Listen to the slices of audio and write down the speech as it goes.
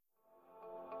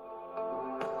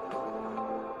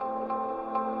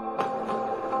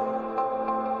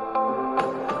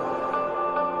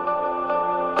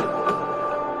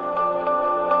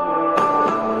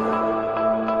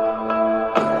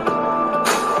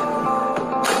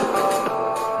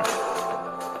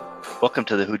Welcome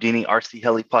to the Houdini RC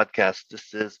Heli podcast.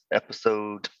 This is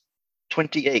episode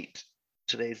 28.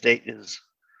 Today's date is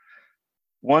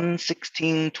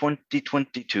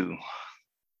 1/16/2022.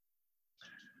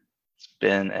 It's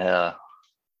been a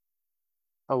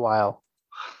while.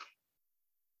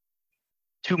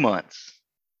 2 months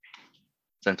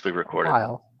since we recorded. A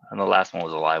while. And the last one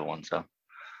was a live one, so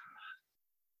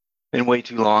been way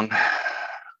too long.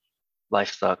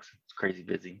 Life sucks. It's crazy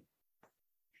busy.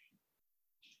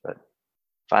 But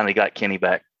finally got Kenny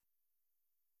back.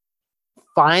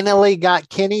 Finally got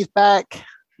Kenny's back?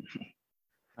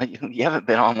 You haven't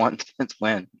been on one since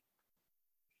when?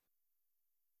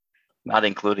 Not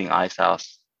including Ice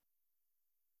House.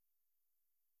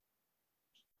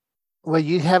 Well,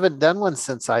 you haven't done one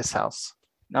since Ice House.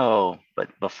 No,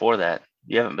 but before that,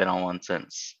 you haven't been on one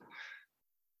since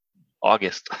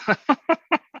August.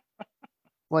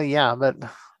 Well, yeah, but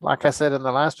like I said in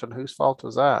the last one, whose fault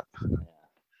was that?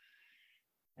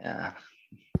 Yeah,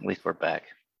 at least we're back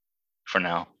for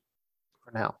now.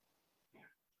 For now.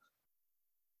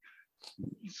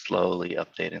 Slowly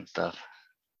updating stuff.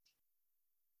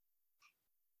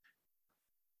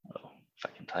 Oh, if I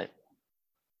can type.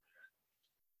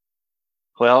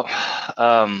 Well,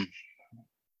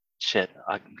 shit,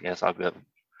 I guess I'll go.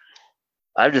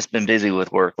 I've just been busy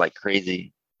with work like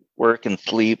crazy. Work and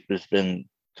sleep has been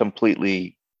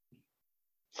completely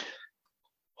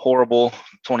horrible.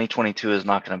 2022 is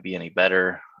not going to be any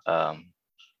better. I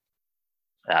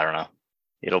don't know.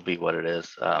 It'll be what it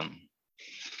is. I'll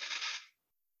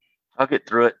get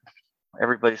through it.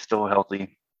 Everybody's still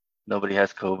healthy. Nobody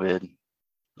has COVID.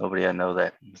 Nobody I know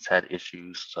that has had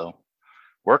issues. So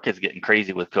work is getting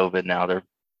crazy with COVID now. They're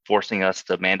forcing us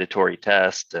to mandatory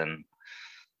test. And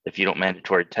if you don't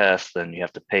mandatory test, then you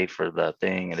have to pay for the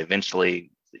thing. And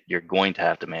eventually you're going to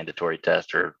have to mandatory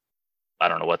test, or I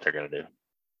don't know what they're going to do.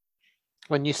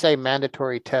 When you say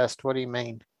mandatory test, what do you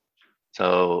mean?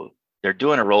 So they're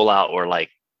doing a rollout where,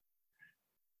 like,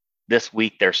 this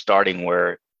week they're starting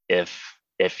where if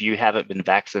you haven't been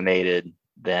vaccinated,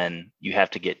 then you have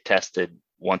to get tested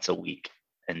once a week.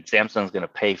 And Samsung's going to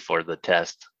pay for the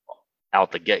test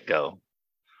out the get-go.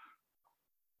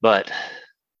 But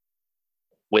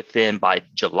by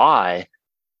July,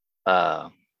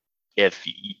 if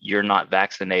you're not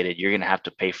vaccinated, you're going to have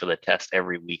to pay for the test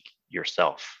every week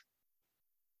yourself.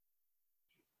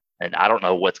 And I don't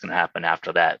know what's going to happen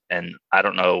after that. And I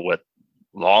don't know what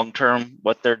long-term,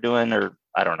 what they're doing, or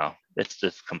I don't know. It's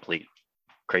just complete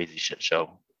crazy shit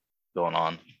show going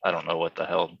on. I don't know what the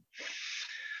hell.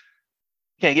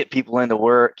 Can't get people into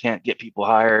work, can't get people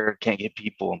hired, can't get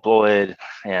people employed.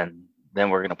 And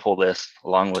then we're going to pull this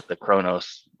along with the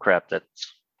Kronos crap,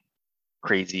 that's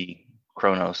crazy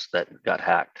Kronos that got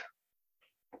hacked.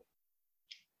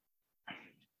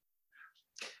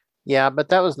 Yeah, but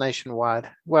that was nationwide.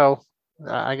 Well,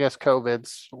 I guess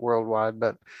COVID's worldwide,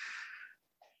 but.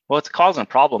 Well, it's causing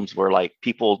problems where, like,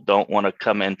 people don't want to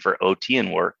come in for OT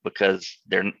and work because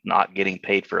they're not getting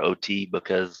paid for OT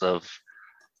because of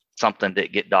something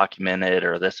that get documented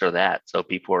or this or that. So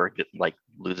people are like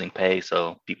losing pay.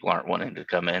 So people aren't wanting to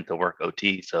come in to work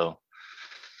OT. So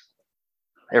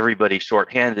everybody's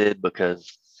shorthanded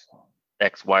because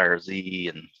X, Y, or Z,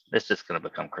 and it's just going to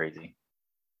become crazy.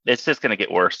 It's just going to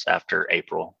get worse after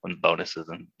April when bonuses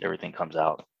and everything comes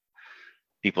out.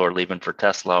 People are leaving for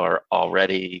Tesla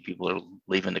already. People are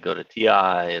leaving to go to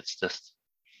TI. It's just,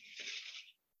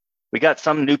 we got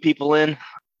some new people in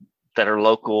that are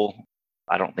local.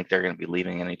 I don't think they're going to be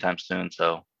leaving anytime soon.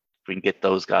 So if we can get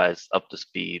those guys up to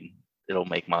speed, it'll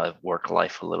make my work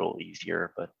life a little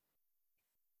easier, but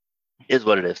it is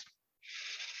what it is.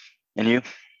 And you?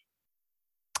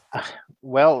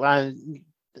 Well,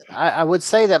 I would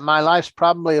say that my life's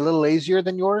probably a little easier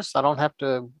than yours. I don't have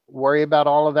to worry about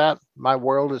all of that. My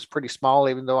world is pretty small,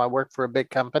 even though I work for a big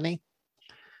company.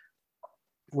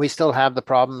 We still have the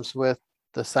problems with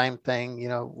the same thing. You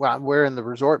know, we're in the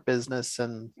resort business,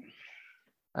 and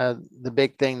the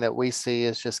big thing that we see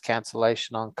is just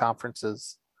cancellation on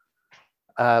conferences.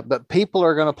 But people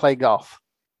are going to play golf.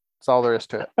 That's all there is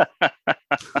to it.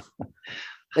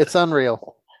 It's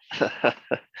unreal.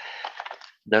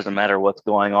 Doesn't matter what's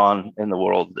going on in the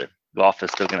world, the golf is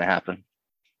still going to happen.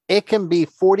 It can be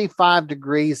 45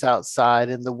 degrees outside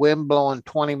and the wind blowing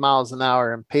 20 miles an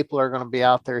hour, and people are going to be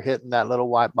out there hitting that little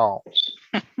white ball.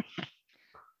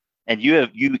 And you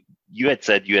had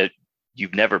said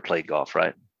you've never played golf,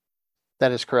 right?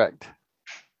 That is correct.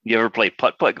 You ever played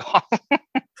putt-putt golf?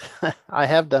 I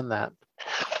have done that.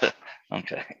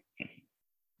 Okay.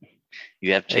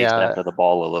 You have chased after the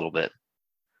ball a little bit.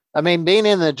 I mean, being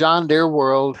in the John Deere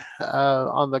world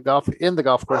in the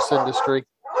golf course industry,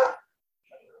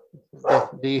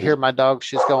 Do you hear my dog?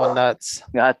 She's going nuts.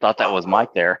 Yeah, I thought that was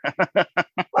Mike there.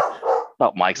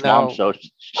 Thought Mike's mom No.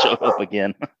 showed up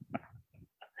again.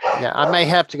 Yeah, I may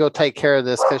have to go take care of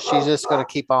this because she's just going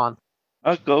to keep on.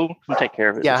 I'll go and take care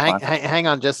of it. Yeah, It's fine. hang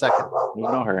on just a second.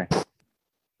 There's no hurry.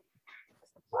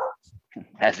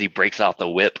 As he breaks out the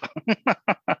whip.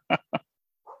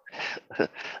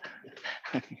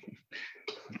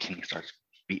 Kenny starts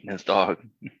beating his dog.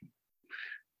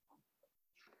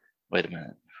 Wait a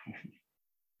minute.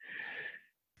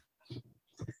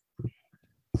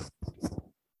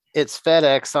 It's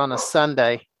FedEx on a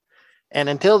Sunday. And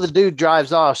until the dude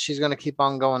drives off, she's going to keep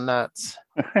on going nuts.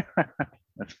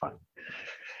 That's fine.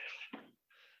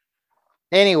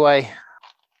 Anyway,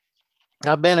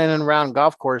 I've been in and around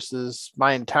golf courses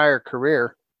my entire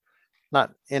career.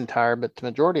 Not entire, but the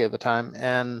majority of the time.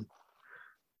 And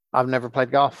I've never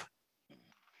played golf.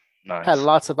 Nice. Had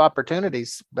lots of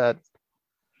opportunities, but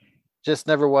just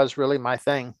never was really my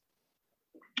thing.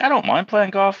 I don't mind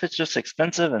playing golf. It's just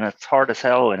expensive and it's hard as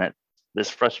hell and it's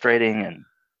frustrating and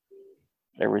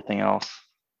everything else.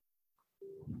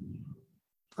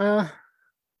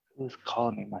 Who's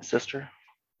calling me? My sister?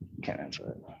 Can't answer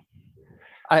it.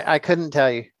 I couldn't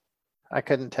tell you.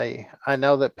 I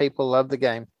know that people love the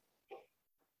game.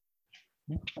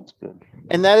 That's good.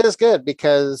 And that is good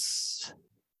because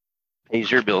Pays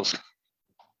your bills.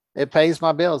 it pays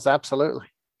my bills. Absolutely.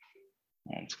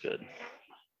 That's good.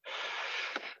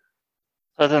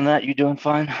 Other than that, you doing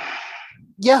fine?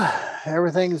 Yeah,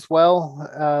 everything's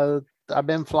well. I've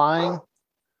been flying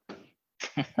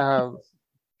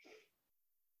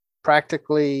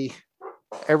practically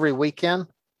every weekend.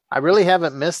 I really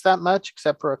haven't missed that much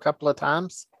except for a couple of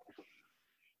times.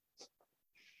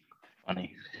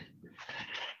 Funny.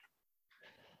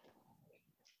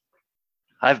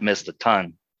 I've missed a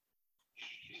ton.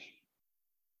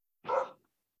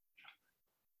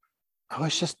 I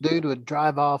wish this dude would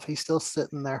drive off. He's still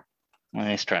sitting there,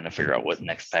 He's trying to figure out what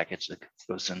next package to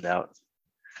go send out.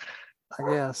 I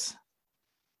guess.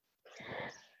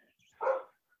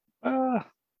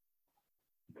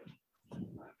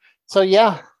 So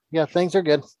yeah, things are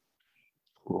good.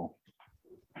 Cool.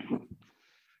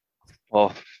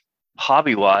 Well,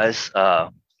 hobby-wise, I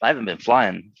haven't been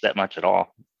flying that much at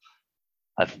all.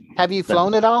 Have you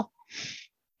flown at all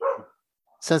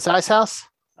since Ice House?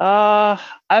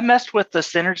 I messed with the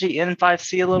Synergy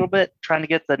N5C a little bit, trying to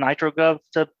get the NitroGov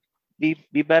to be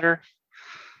better.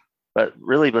 But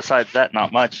really, besides that,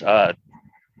 not much.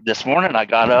 This morning I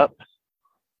got up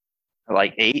at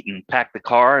like 8 and packed the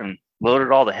car and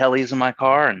loaded all the helis in my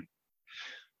car and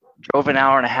drove an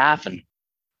hour and a half, and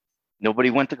nobody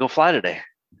went to go fly today.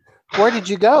 Where did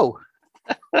you go?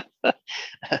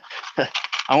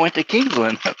 I went to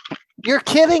Kingsland. You're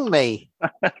kidding me.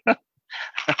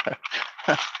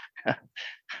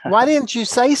 Why didn't you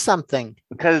say something?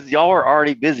 Because y'all were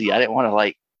already busy. I didn't want to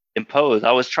like impose.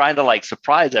 I was trying to like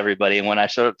surprise everybody. And when I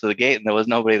showed up to the gate and there was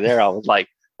nobody there, I was like,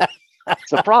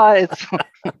 surprise.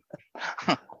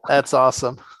 That's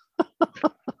awesome.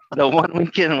 The one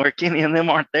weekend where Kenny and them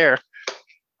aren't there.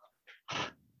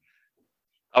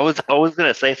 I was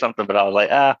gonna say something, but I was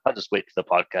like, I'll just wait till the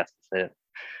podcast to say it.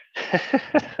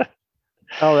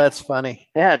 Oh, that's funny.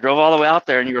 Yeah, I drove all the way out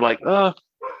there and you were like, oh,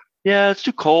 yeah, it's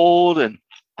too cold. And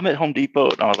I'm at Home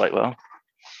Depot. And I was like, well,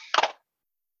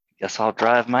 guess I'll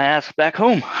drive my ass back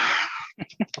home.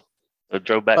 So I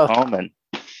drove back home and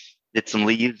did some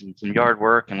leaves and some yard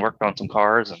work and worked on some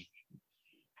cars. And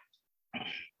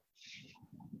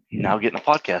now getting a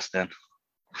podcast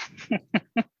in.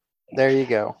 There you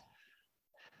go.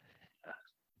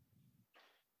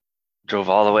 Drove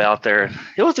all the way out there.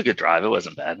 It was a good drive. It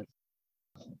wasn't bad.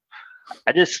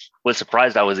 I just was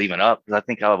surprised I was even up because I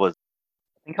think I was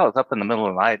up in the middle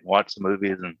of the night and watched some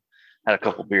movies and had a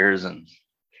couple beers and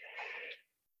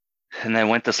then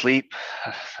went to sleep.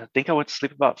 I think I went to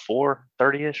sleep about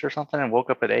 4:30ish or something and woke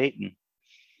up at 8 and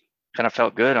kind of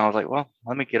felt good. And I was like, well,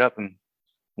 let me get up, and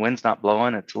wind's not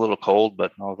blowing. It's a little cold,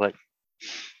 but I was like,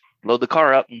 load the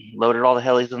car up, and loaded all the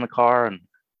helis in the car and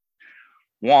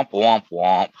womp, womp,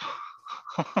 womp.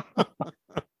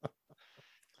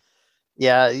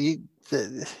 Yeah, you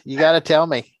got to tell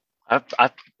me.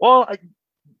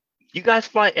 You guys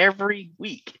fly every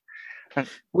week.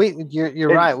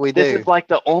 You're right. We do. This is like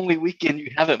the only weekend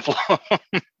you haven't flown.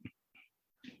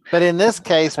 But in this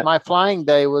case, my flying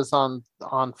day was on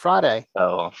Friday.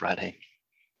 Oh, on Friday.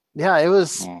 Yeah, it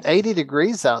was 80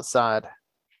 degrees outside.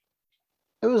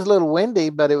 It was a little windy,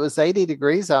 but it was 80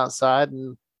 degrees outside,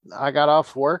 and I got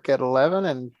off work at 11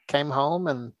 and came home,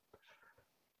 and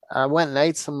I went and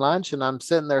ate some lunch, and I'm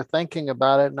sitting there thinking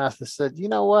about it. And I said, you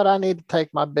know what? I need to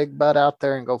take my big butt out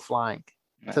there and go flying.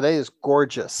 Today is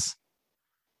gorgeous.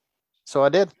 So I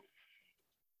did.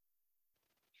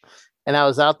 And I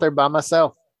was out there by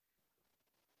myself.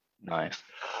 Nice.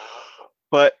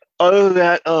 But other than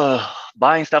that,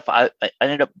 buying stuff, I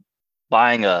ended up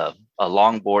buying a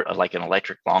longboard, like an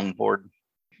electric longboard,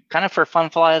 kind of for fun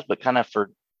flies, but kind of for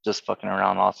just fucking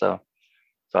around also.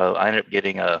 So I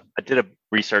ended up I did a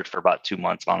research for about 2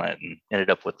 months on it and ended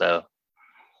up with a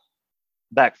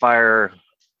Backfire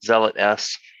Zealot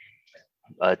S.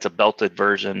 It's a belted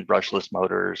version, brushless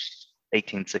motors,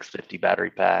 18650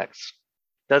 battery packs.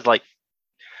 Does like,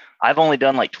 I've only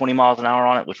done like 20 miles an hour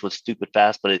on it, which was stupid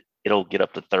fast, but it'll get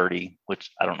up to 30,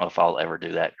 which I don't know if I'll ever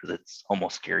do that because it's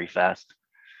almost scary fast.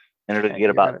 And it'll get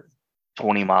about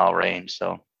 20-mile range.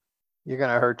 So you're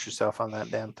going to hurt yourself on that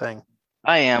damn thing.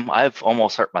 I am. I've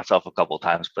almost hurt myself a couple of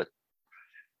times, but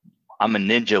I'm a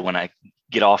ninja. When I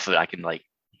get off of it, I can like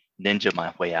ninja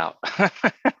my way out.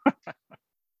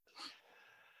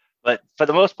 But for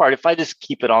the most part, if I just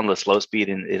keep it on the slow speed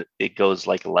and it goes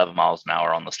like 11 miles an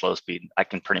hour on the slow speed, I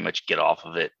can pretty much get off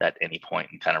of it at any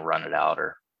point and kind of run it out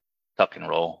or tuck and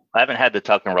roll. I haven't had to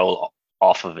tuck and roll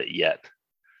off of it yet.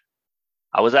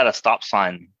 I was at a stop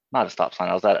sign, not a stop sign.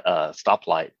 I was at a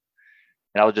stoplight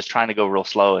and I was just trying to go real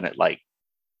slow and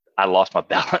I lost my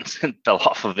balance and fell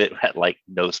off of it at like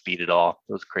no speed at all.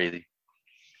 It was crazy.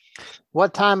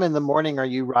 What time in the morning are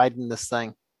you riding this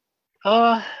thing?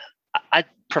 I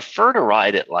prefer to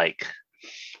ride at like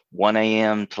 1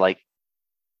 a.m. to like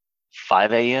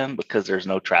 5 a.m. because there's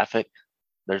no traffic.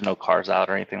 There's no cars out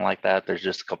or anything like that. There's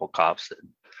just a couple cops that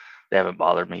they haven't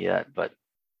bothered me yet, but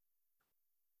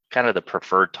kind of the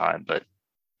preferred time. But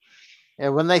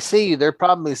and when they see you, they're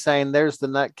probably saying there's the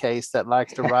nutcase that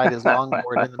likes to ride his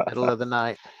longboard in the middle of the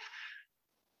night.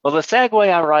 Well, the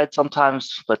Segway I ride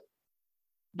sometimes, but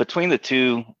between the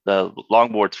two, the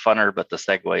longboard's funner, but the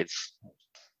Segway's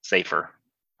safer,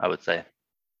 I would say.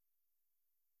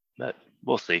 But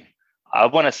we'll see. I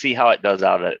want to see how it does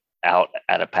out at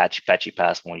Apache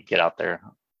Pass when we get out there.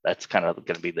 That's kind of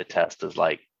going to be the test, is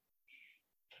like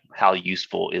how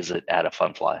useful is it at a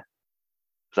fun fly?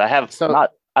 Because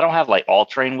I don't have like all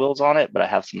terrain wheels on it, but I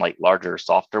have some like larger,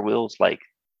 softer wheels,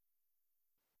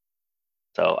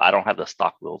 so I don't have the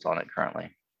stock wheels on it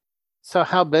currently. So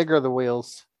how big are the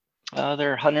wheels?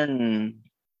 They're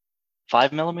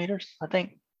 105 millimeters, I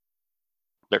think.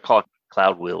 They're called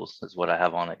cloud wheels is what I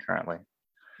have on it currently.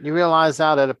 You realize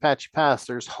out at Apache Pass,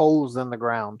 there's holes in the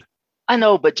ground. I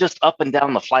know, but just up and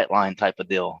down the flight line type of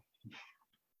deal.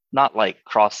 Not like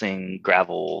crossing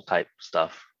gravel type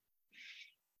stuff.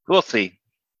 We'll see.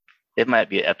 It might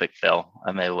be an epic fail.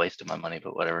 I may have wasted my money,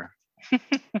 but whatever.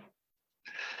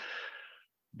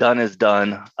 Done is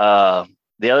done.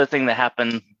 The other thing that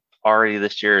happened already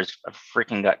this year is I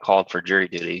freaking got called for jury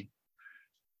duty.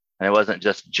 And it wasn't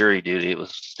just jury duty, it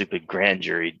was stupid grand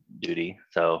jury duty.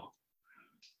 So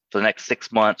for the next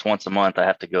 6 months, once a month, I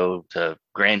have to go to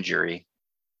grand jury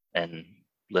and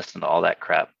listen to all that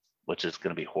crap, which is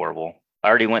going to be horrible. I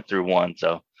already went through one,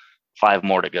 so 5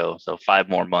 more to go. So 5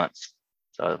 more months.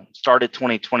 So started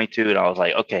 2022 and I was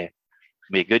like, okay, it's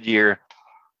gonna be a good year.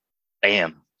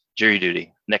 Bam, jury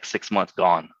duty. Next 6 months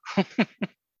gone.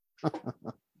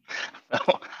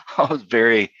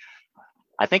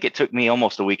 I think it took me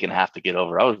almost a week and a half to get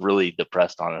over. I was really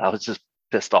depressed on it. I was just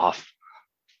pissed off,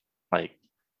 like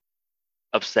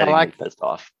upsettingly pissed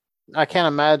off. I can't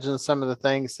imagine some of the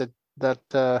things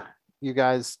that you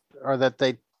guys or that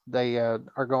they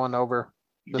are going over.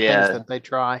 The things that they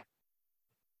try.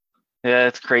 Yeah,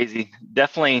 it's crazy.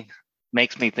 Definitely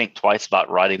makes me think twice about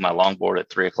riding my longboard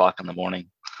at 3 o'clock in the morning.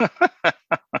 When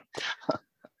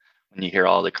you hear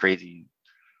all the crazy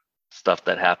stuff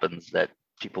that happens that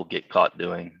people get caught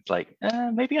doing, it's like,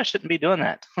 maybe I shouldn't be doing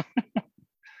that.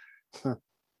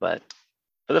 But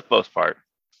for the most part,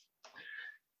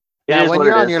 when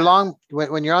you're on your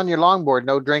longboard,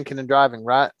 no drinking and driving,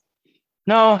 right?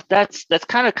 No, that's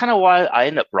kind of why I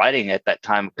end up riding at that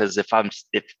time, because if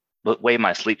the way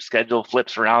my sleep schedule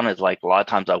flips around is like a lot of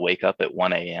times I wake up at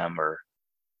 1 a.m. or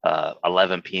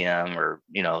 11 p.m. or,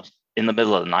 in the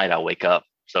middle of the night I'll wake up.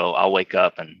 So I'll wake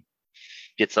up and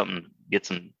get some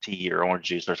tea or orange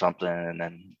juice or something. And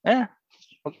then,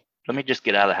 let me just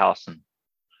get out of the house and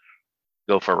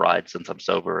go for a ride since I'm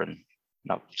sober and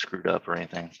not screwed up or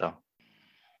anything. So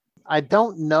I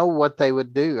don't know what they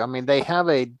would do. I mean, they have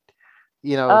it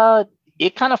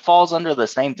kind of falls under the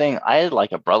same thing. I had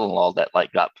like a brother-in-law that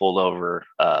like got pulled over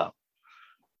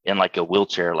in like a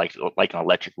wheelchair, like an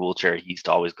electric wheelchair. He used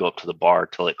to always go up to the bar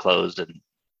till it closed and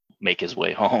make his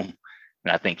way home.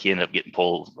 And I think he ended up getting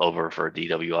pulled over for a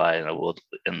DWI in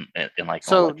like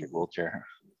an electric wheelchair.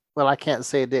 Well, I can't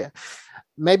say it.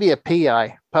 Maybe a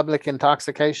PI, public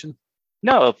intoxication.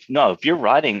 No, if you're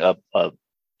riding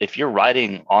if you're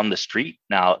riding on the street,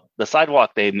 now the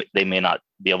sidewalk, they may not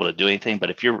be able to do anything,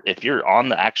 but if you're on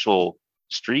the actual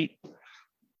street,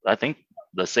 I think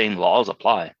the same laws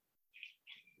apply.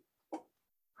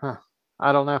 Huh.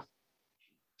 I don't know.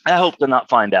 I hope to not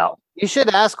find out. You should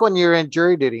ask when you're in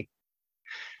jury duty.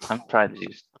 I'm trying to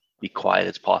be quiet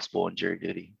as possible in jury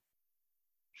duty.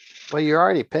 Well, you're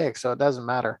already picked, so it doesn't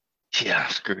matter. Yeah,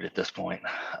 screwed at this point.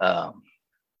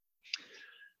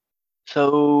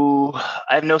 So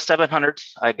I have no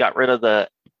 700s. I got rid of the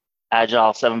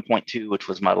Agile 7.2, which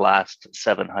was my last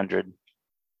 700.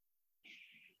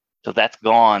 So that's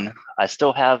gone. I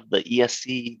still have the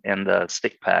ESC and the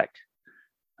stick pack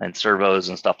and servos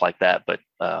and stuff like that, but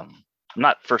I'm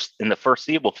not in the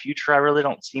foreseeable future. I really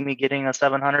don't see me getting a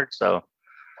 700. So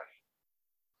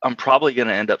I'm probably going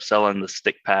to end up selling the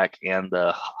stick pack and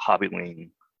the Hobbywing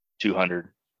 200,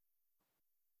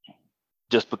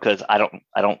 just because I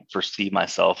don't foresee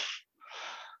myself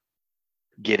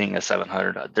getting a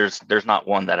 700. There's not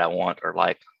one that I want or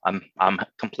like. I'm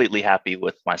completely happy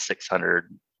with my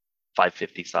 600,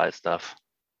 550 size stuff.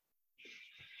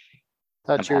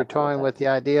 Thought you were toying with the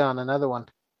idea on another one.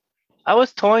 I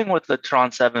was toying with the Tron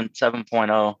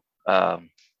 7.0,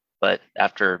 but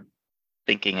after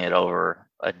thinking it over,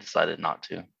 I decided not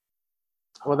to.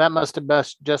 Well, that must have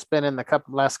just been in the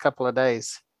last couple of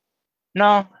days.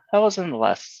 No, that was in the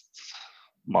last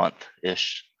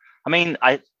month-ish. I mean,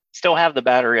 I still have the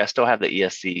battery. I still have the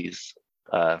ESCs.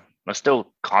 I'm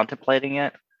still contemplating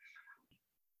it.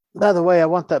 By the way, I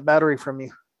want that battery from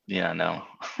you. Yeah, no.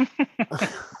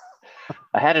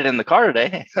 I had it in the car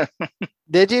today.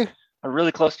 Did you? I'm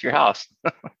really close to your house.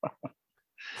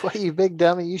 What, you big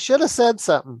dummy. You should have said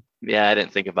something. Yeah, I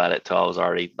didn't think about it till I was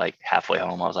already like halfway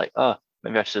home. I was like, oh,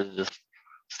 maybe I should have just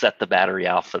set the battery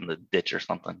off in the ditch or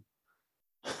something.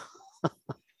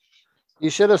 You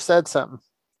should have said something.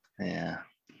 Yeah.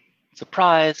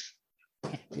 Surprise.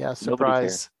 Yeah,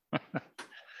 surprise.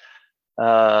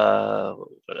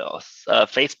 What else?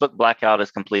 Facebook blackout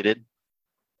is completed.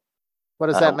 What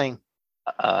does that mean?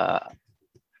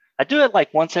 I do it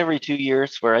like once every 2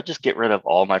 years where I just get rid of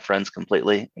all my friends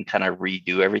completely and kind of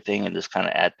redo everything and just kind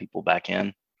of add people back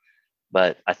in.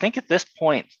 But I think at this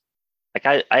point, like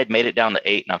I had made it down to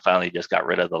 8 and I finally just got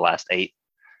rid of the last 8.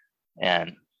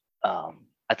 And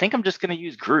I think I'm just going to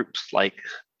use groups, like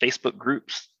Facebook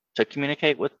groups to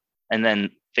communicate with, and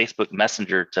then Facebook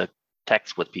Messenger to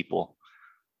text with people.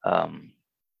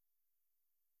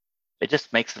 It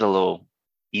just makes it a little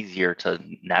easier to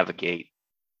navigate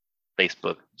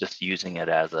Facebook, just using it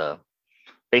as a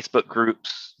Facebook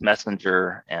groups,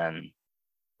 Messenger, and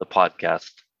the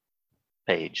podcast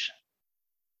page.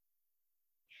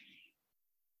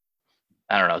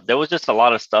 I don't know. There was just a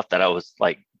lot of stuff that I was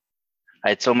like, I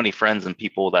had so many friends and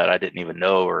people that I didn't even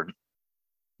know or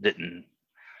didn't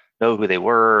know who they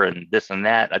were and this and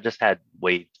that. I just had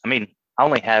I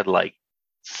only had like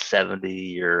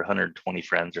 70 or 120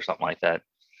 friends or something like that.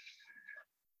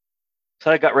 So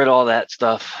I got rid of all that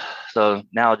stuff. So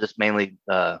now just mainly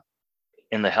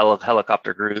in the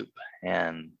helicopter group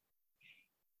and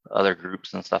other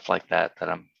groups and stuff like that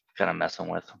I'm kind of messing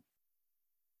with.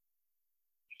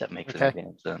 That makes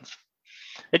any sense.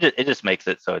 It just makes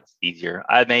it so it's easier.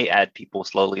 I may add people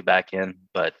slowly back in,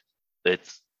 but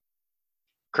it's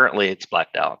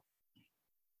blacked out.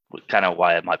 Kind of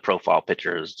why my profile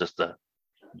picture is just a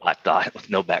black dot with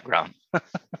no background.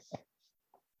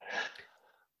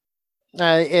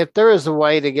 If there is a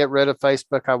way to get rid of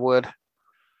Facebook, I would.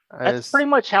 That's pretty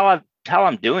much how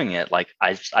I'm doing it. Like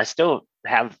I still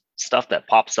have stuff that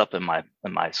pops up in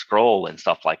my scroll and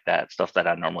stuff like that, stuff that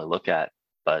I normally look at.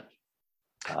 But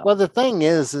well, the thing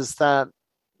is that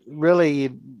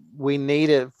really we need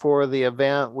it for the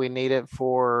event. We need it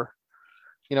for,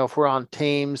 if we're on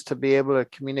Teams to be able to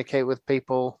communicate with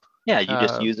people. Yeah, you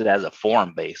just use it as a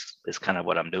forum base is kind of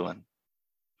what I'm doing.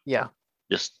 Yeah.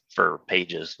 Just for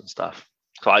pages and stuff.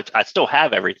 So I still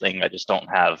have everything. I just don't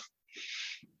have.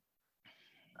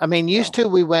 I mean, used to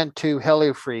we went to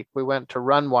HeliFreak. We went to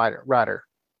Runrider.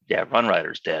 Yeah,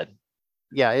 Runrider's dead.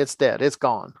 Yeah, it's dead. It's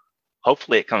gone.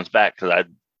 Hopefully it comes back because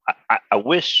I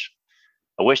wish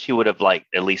he would have like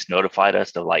at least notified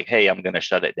us of like, hey, I'm going to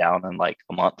shut it down in like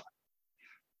a month.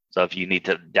 So if you need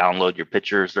to download your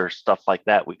pictures or stuff like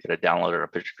that, we could have downloaded a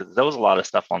picture because there was a lot of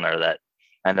stuff on there that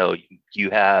I know you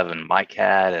have and Mike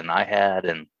had and I had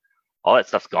and all that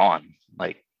stuff's gone.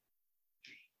 Like,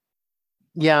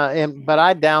 yeah, but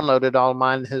I downloaded all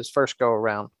mine his first go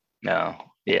around. No,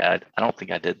 yeah, I don't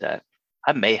think I did that.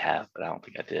 I may have, but I don't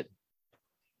think I did.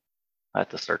 I have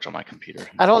to search on my computer.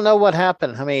 I don't know what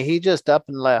happened. I mean, he just up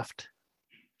and left.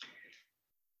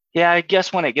 Yeah, I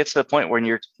guess when it gets to the point when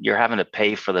you're having to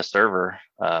pay for the server,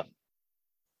 to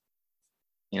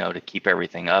keep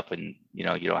everything up, and you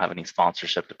don't have any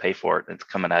sponsorship to pay for it, it's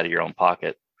coming out of your own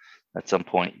pocket at some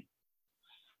point.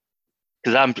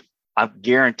 Because I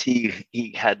guarantee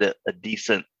he had a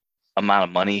decent amount of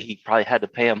money. He probably had to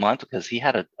pay a month because he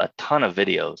had a ton of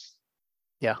videos.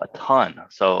 Yeah. A ton.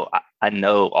 So I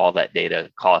know all that data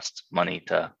costs money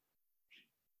to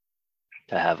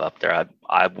have up there.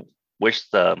 I wish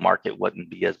the market wouldn't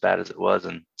be as bad as it was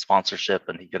in sponsorship,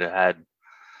 and he could have had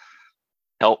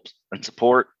help and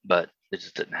support, but it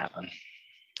just didn't happen.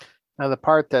 Now, the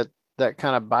part that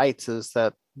kind of bites is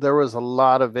that there was a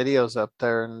lot of videos up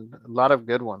there and a lot of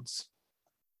good ones.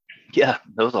 Yeah,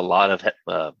 there was a lot of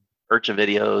IRCHA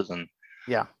videos and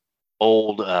yeah,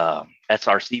 old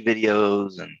SRC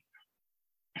videos, and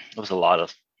it was a lot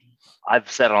of. I've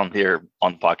said on here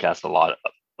on the podcast a lot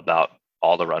about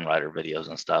all the Run Rider videos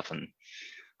and stuff, and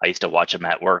I used to watch them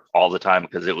at work all the time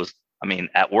because it was. I mean,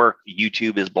 at work,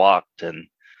 YouTube is blocked, and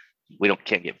we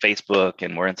can't get Facebook,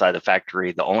 and we're inside the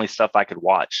factory. The only stuff I could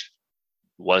watch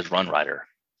was Run Rider.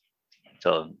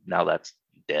 So now that's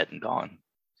dead and gone.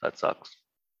 That sucks.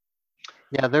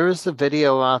 Yeah, there is a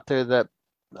video out there that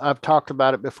I've talked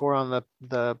about it before on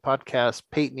the podcast,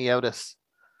 Pete Miotis.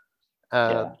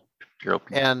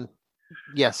 And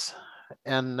yes,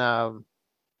 and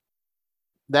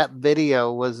that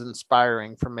video was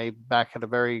inspiring for me back at a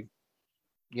very,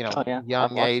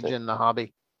 young age in the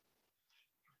hobby.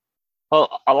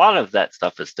 Well, a lot of that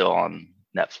stuff is still on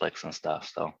Netflix and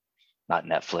stuff. So not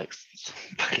Netflix.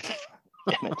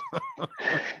 Damn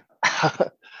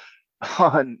it.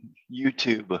 On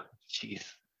YouTube. Jeez.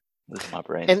 This is my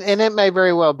brain. And it may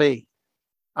very well be.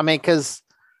 I mean, because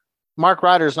Mark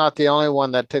Ryder's not the only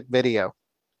one that took video.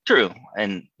 True.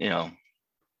 And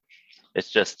it's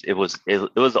just it was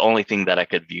the only thing that I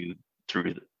could view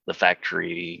through the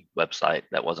factory website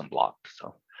that wasn't blocked.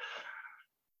 So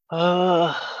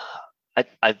my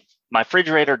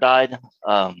refrigerator died,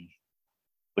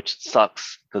 which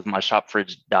sucks because my shop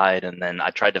fridge died, and then I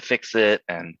tried to fix it.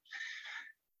 And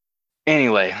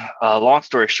anyway, long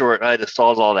story short, I had to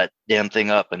Sawzall that damn thing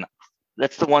up, and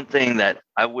that's the one thing that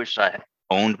I wish I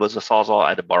owned was a Sawzall. I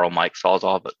had to borrow Mike's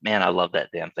Sawzall, but man, I love that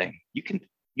damn thing.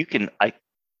 I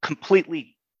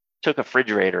completely took a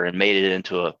refrigerator and made it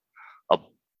into a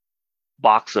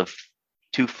box of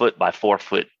 2 foot by 4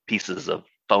 foot pieces of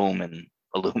foam and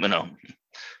aluminum.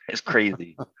 It's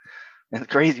crazy. It's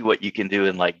crazy what you can do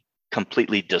and like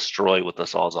completely destroy with a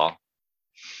Sawzall.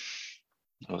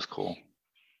 It was cool.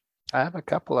 I have a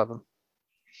couple of them.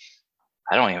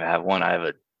 I don't even have one. I have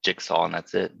a jigsaw and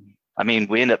that's it. I mean,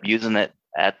 we end up using it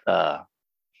at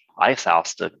Ice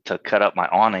House to cut up my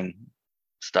awning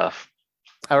stuff.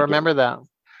 I remember that.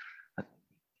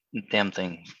 Damn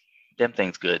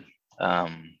thing's good.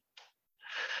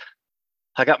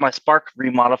 I got my Spark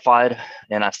remodified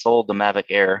and I sold the Mavic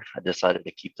Air. I decided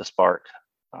to keep the Spark.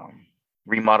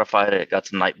 Remodified it, got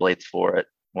some night blades for it.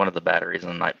 One of the batteries in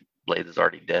the night blades is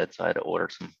already dead, so I had to order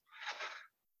some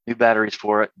new batteries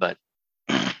for it, but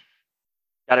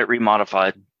got it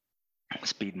remodified,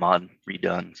 speed mod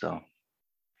redone. So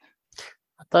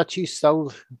I thought you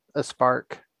sold a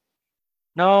Spark.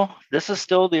 No, this is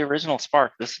still the original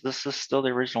Spark. This is still the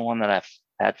original one that I've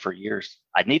had for years.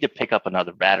 I need to pick up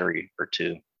another battery or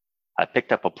two. I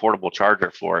picked up a portable charger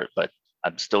for it, but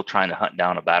I'm still trying to hunt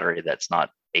down a battery that's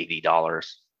not $80.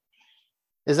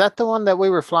 Is that the one that we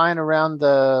were flying around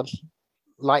the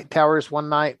light towers one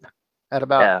night at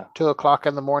about 2:00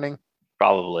 in the morning?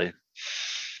 Probably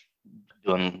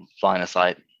doing flying a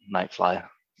sight night fly.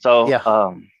 So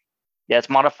it's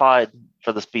modified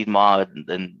for the speed mod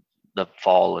and the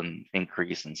fall and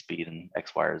increase in speed and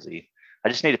X, Y, or Z. I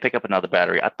just need to pick up another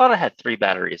battery. I thought I had 3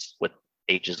 batteries with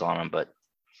H's on them, but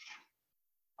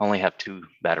I only have 2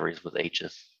 batteries with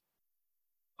H's.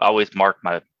 I always mark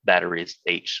my batteries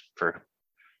H for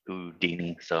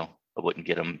Houdini, so I wouldn't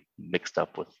get them mixed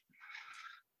up with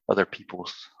other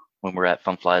people's when we're at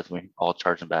Fun Flies. We all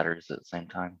charging batteries at the same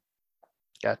time.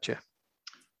 Gotcha.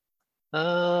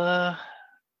 I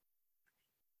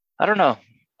don't know.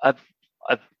 I've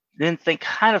been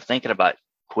thinking about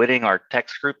quitting our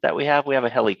text group that we have. We have a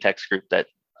heli text group that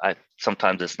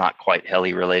sometimes it's not quite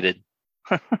heli related.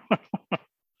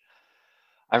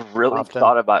 I've really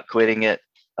thought about quitting it,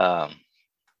 but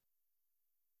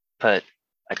I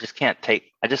just can't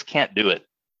do it.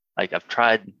 Like I've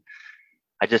tried.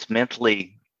 I just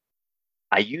mentally,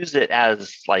 I use it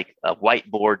as like a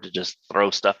whiteboard to just throw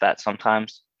stuff at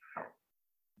sometimes.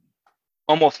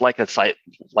 almost like a site,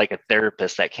 like a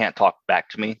therapist that can't talk back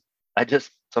to me. I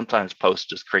just sometimes post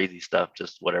just crazy stuff,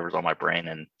 just whatever's on my brain,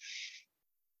 and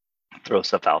throw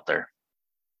stuff out there.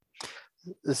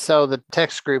 So the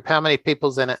text group, how many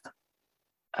people's in it?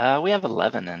 We have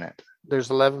 11 in it. There's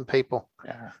 11 people.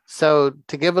 Yeah. So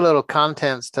to give a little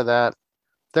contents to that,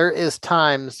 there is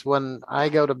times when I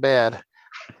go to bed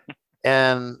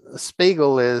and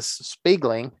Spiegel is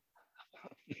spiegling.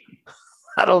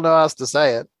 I don't know how else to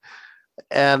say it.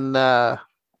 And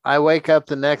I wake up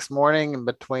the next morning, and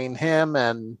between him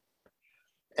and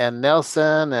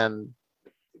Nelson and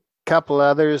a couple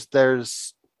others,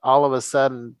 there's all of a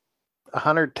sudden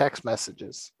 100 text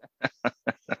messages.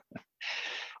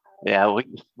 Yeah,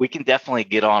 we can definitely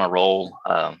get on a roll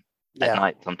at Yeah.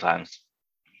 night sometimes.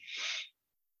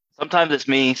 Sometimes it's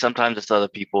me, sometimes it's other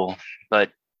people,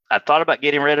 but I thought about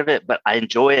getting rid of it, but I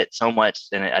enjoy it so much,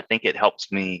 and I think it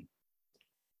helps me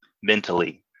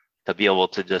mentally to be able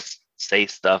to just say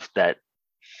stuff that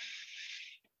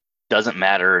doesn't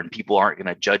matter, and people aren't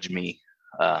going to judge me.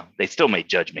 They still may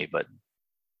judge me, but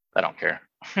I don't care.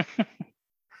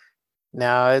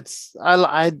 No, it's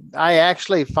I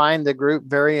actually find the group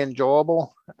very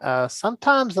enjoyable.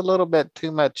 Sometimes a little bit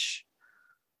too much,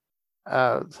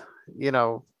 you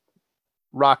know,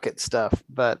 rocket stuff,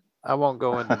 but I won't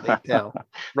go into detail.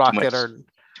 Rocket or too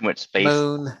much space.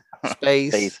 Moon,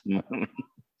 space. Space.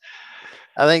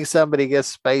 I think somebody gets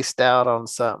spaced out on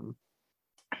something.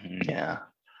 Yeah.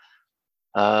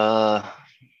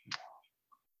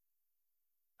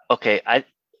 Okay.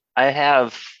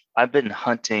 I've been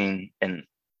hunting an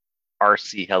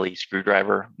RC heli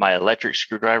screwdriver. My electric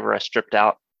screwdriver I stripped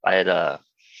out. I had I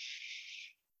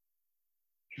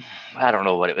don't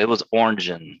know what it was, orange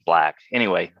and black.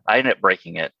 Anyway, I ended up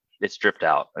breaking it. It stripped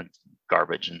out and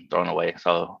garbage and thrown away.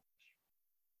 So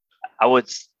I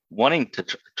was wanting to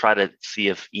try to see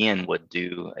if Ian would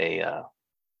do a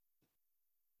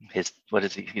his, what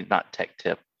is he? He's not tech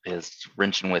tip. His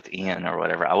wrenching with Ian or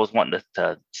whatever. I was wanting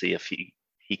to see if he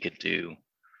could do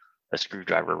a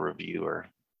screwdriver review, or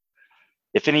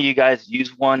if any of you guys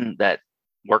use one that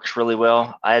works really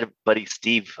well. I had a buddy,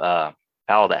 Steve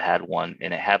Powell, that had one,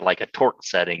 and it had like a torque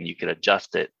setting. You could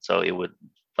adjust it. So it would,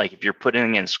 like, if you're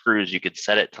putting in screws, you could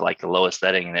set it to like the lowest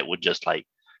setting, and it would just like,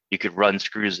 you could run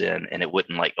screws in and it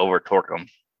wouldn't like over torque them.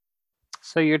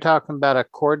 So you're talking about a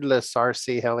cordless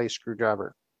RC heli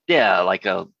screwdriver. Yeah, like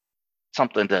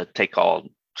something to take all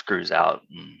screws out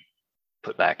and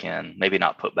put back in. Maybe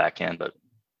not put back in, but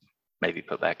maybe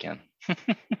put back in.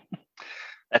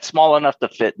 That's small enough to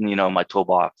fit in, my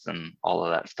toolbox and all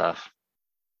of that stuff.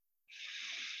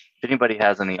 If anybody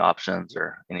has any options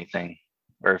or anything,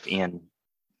 or if Ian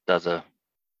does a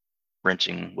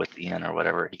wrenching with Ian or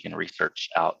whatever, he can research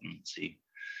out and see.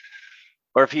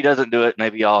 Or if he doesn't do it,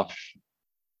 maybe I'll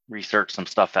research some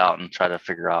stuff out and try to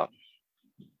figure out.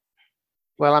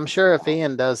 Well, I'm sure if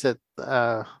Ian does it,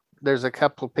 there's a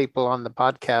couple of people on the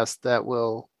podcast that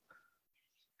will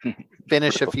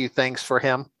finish a few things for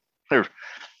him.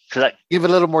 Give a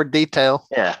little more detail.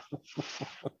 Yeah.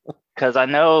 Because I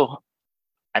know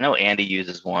Andy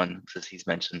uses one because he's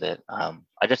mentioned it.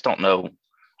 I just don't know.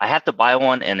 I have to buy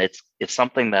one, and it's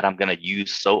something that I'm going to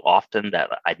use so often that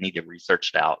I need to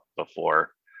research it out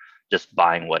before just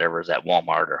buying whatever's at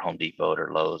Walmart or Home Depot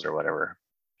or Lowe's or whatever.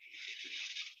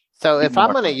 So if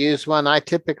I'm going to use one, I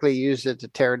typically use it to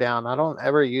tear down. I don't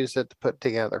ever use it to put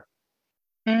together.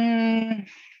 I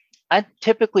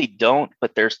typically don't,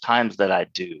 but there's times that I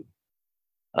do.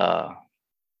 But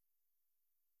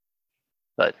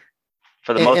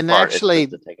for the most part, actually,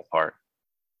 it's just to take apart.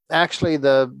 Actually,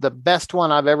 the best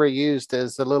one I've ever used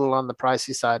is a little on the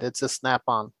pricey side. It's a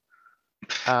Snap-on.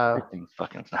 Everything's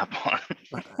fucking Snap-on.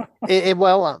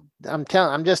 Well, I'm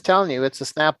just telling you, it's a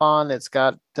Snap-on. It's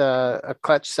got a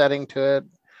clutch setting to it.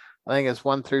 I think it's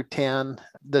 1 through 10.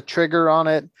 The trigger on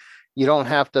it, you don't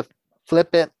have to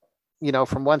flip it,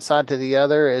 from one side to the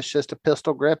other. It's just a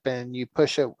pistol grip, and you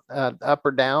push it up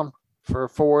or down for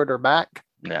forward or back.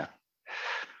 Yeah.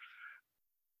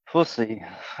 We'll see.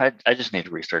 I just need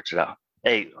to research it out.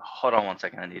 Hey, hold on one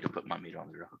second. I need to put my meat on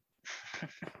the grill.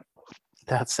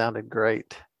 That sounded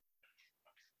great.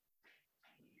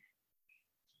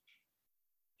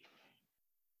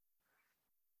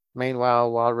 Meanwhile,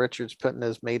 while Richard's putting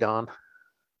his meat on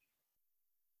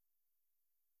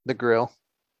the grill.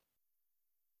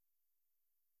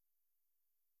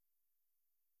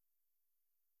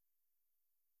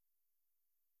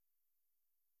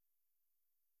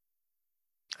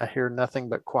 I hear nothing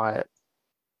but quiet.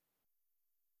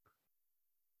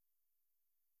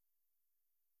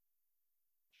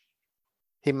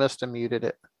 He must have muted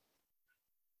it.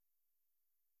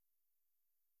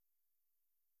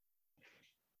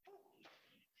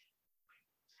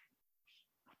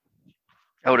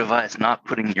 I would advise not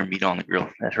putting your meat on the grill.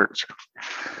 That hurts.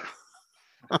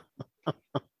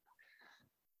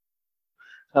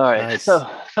 All right. Nice. So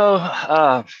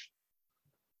I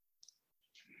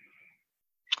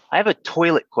have a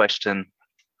toilet question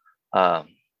that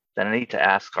I need to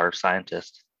ask our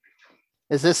scientist.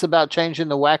 Is this about changing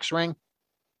the wax ring?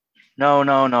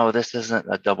 No. This isn't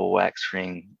a double wax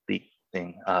ring leak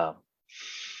thing. I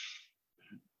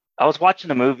was watching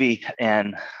a movie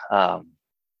and I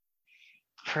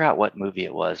forgot what movie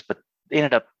it was, but they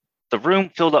ended up the room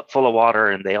filled up full of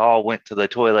water and they all went to the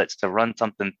toilets to run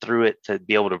something through it to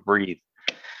be able to breathe.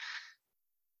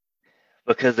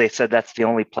 Because they said that's the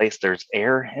only place there's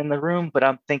air in the room. But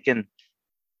I'm thinking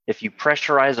if you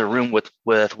pressurize a room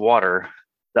with water,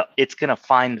 it's going to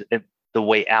find the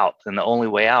way out. And the only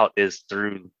way out is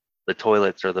through the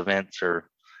toilets or the vents or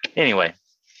anyway.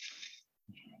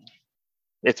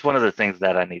 It's one of the things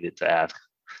that I needed to ask.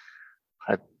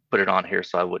 I put it on here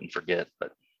so I wouldn't forget,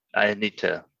 but I need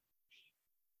to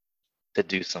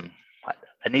do some.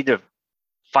 I need to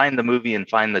find the movie and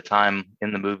find the time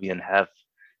in the movie and have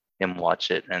him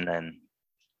watch it, and then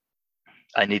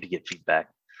I need to get feedback.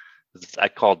 I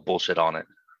called bullshit on it,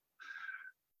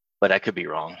 but I could be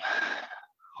wrong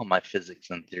on my physics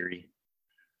and theory.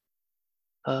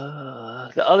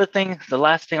 The other thing, the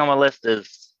last thing on my list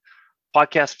is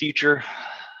podcast future.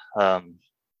 I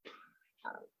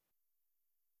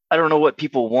don't know what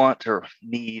people want or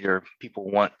need or people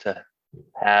want to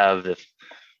have.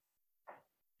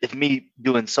 If me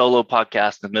doing solo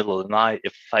podcast in the middle of the night,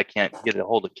 if I can't get a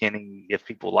hold of Kenny, if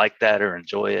people like that or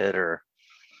enjoy it, or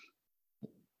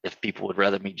if people would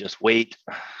rather me just wait,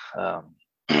 kind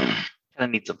of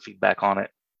need some feedback on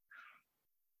it.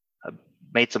 I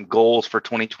made some goals for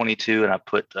 2022, and I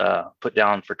put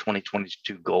down for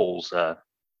 2022 goals.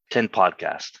 10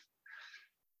 podcasts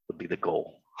would be the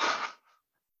goal.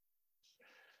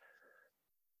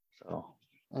 So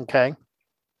okay,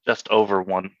 just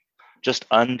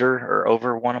under or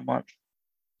over one a month.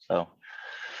 So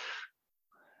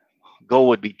goal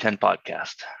would be 10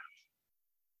 podcasts.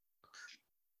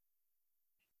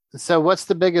 So what's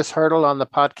the biggest hurdle on the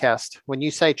podcast? When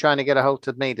you say trying to get a hold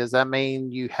of me, does that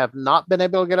mean you have not been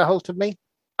able to get a hold of me?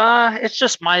 It's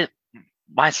just my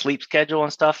sleep schedule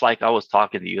and stuff, like I was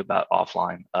talking to you about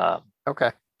offline.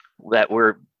 Okay. That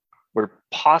we're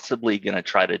possibly going to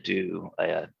try to do,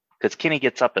 because Kenny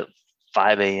gets up at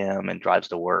 5 a.m. and drives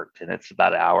to work, and it's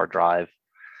about an hour drive.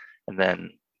 And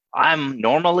then I'm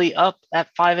normally up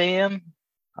at 5 a.m.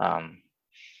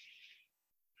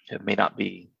 It may not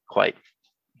be quite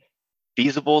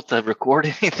feasible to record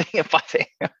anything at 5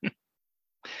 a.m.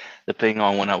 depending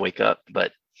on when I wake up,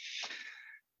 but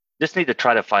just need to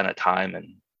try to find a time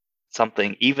and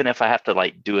something, even if I have to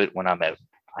like do it when I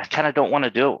kind of don't want to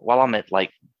do it while I'm at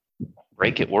like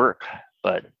break at work,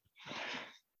 but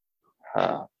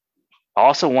I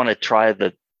also want to try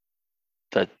the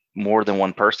more than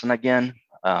one person again.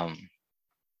 I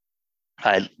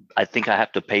think I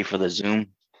have to pay for the Zoom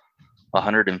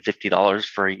 $150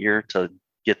 for a year to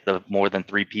get the more than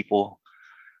 3 people.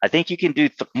 I think you can do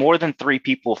more than 3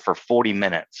 people for 40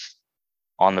 minutes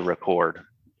on the record,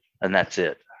 and that's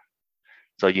it.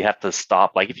 So you have to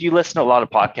stop. Like if you listen to a lot of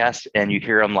podcasts and you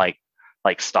hear them like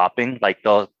stopping, like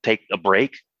they'll take a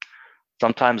break.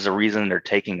 Sometimes the reason they're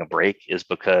taking a break is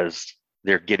because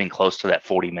they're getting close to that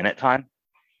 40-minute time.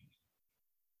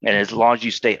 And as long as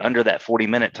you stay under that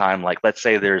 40-minute time, like let's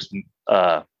say there's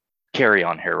Carrie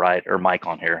on here, right? Or Mike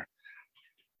on here,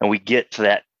 and we get to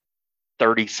that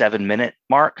 37-minute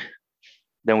mark,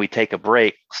 then we take a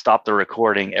break, stop the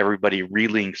recording, everybody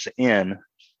relinks in,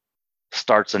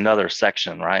 starts another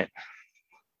section, right?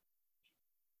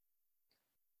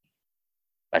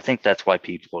 I think that's why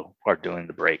people are doing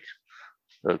the break.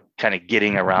 They're kind of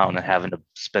getting around and having to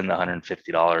spend the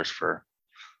 $150 for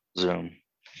Zoom.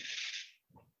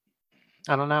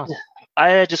 I don't know.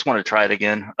 I just want to try it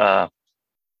again. So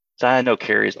I know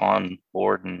Carrie's on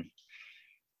board and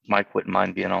Mike wouldn't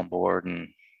mind being on board and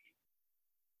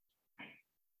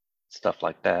stuff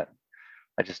like that.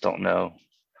 I just don't know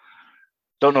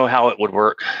how it would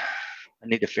work. I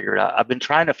need to figure it out. I've been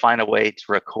trying to find a way to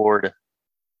record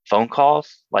phone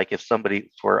calls. Like if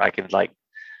somebody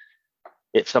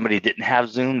if somebody didn't have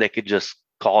Zoom, they could just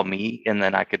call me and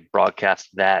then I could broadcast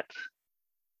that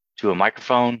to a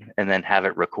microphone and then have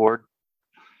it record.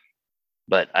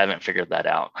 But I haven't figured that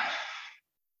out.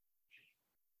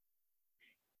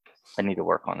 I need to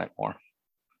work on it more.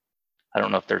 I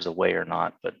don't know if there's a way or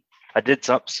not, but I did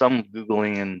some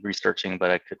Googling and researching,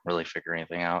 but I couldn't really figure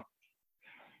anything out.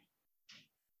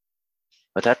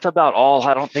 But that's about all.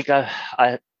 I don't think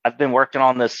I've been working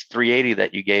on this 380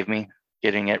 that you gave me,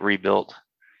 getting it rebuilt.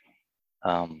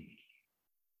 Um,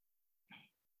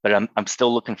 but I'm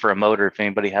still looking for a motor. If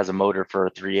anybody has a motor for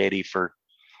a 380 for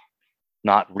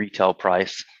not retail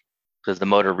price, because the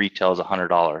motor retail is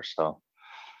 $100. So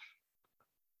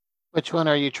Which one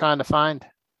are you trying to find?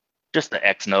 just the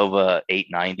X Nova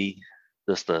 890,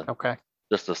 Okay.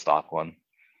 just the stock one.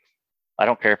 I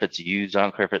don't care if it's used. I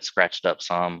don't care if it's scratched up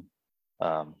some.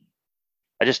 I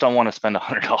just don't want to spend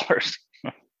 $100.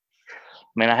 I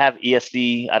mean, I have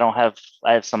ESD.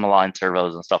 I have some aligned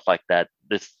servos and stuff like that.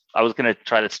 I was going to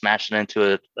try to smash it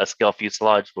into a scale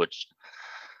fuselage, which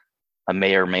I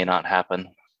may or may not happen.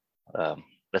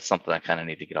 That's something I kind of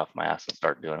need to get off my ass and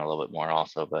start doing a little bit more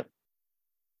also. But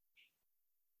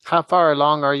How far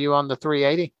along are you on the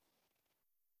 380?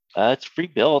 it's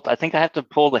rebuilt. I think I have to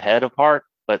pull the head apart,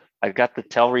 but I got the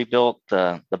tail rebuilt,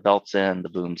 the belts in, the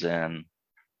booms in.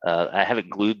 I haven't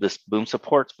glued this boom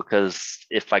supports because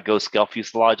if I go scale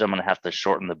fuselage, I'm going to have to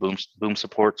shorten the boom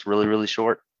supports really, really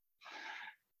short.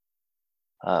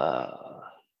 Yeah,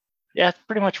 it's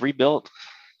pretty much rebuilt.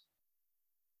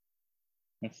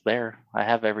 It's there. I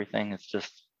have everything. It's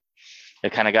just,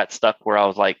 it kind of got stuck where I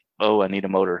was like, oh, I need a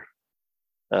motor.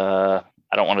 I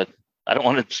don't want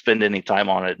to spend any time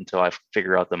on it until I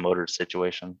figure out the motor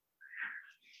situation.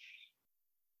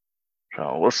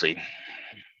 So we'll see.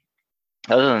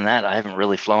 Other than that, I haven't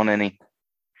really flown any.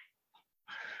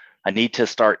 I need to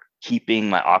start keeping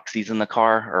my oxys in the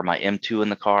car or my M2 in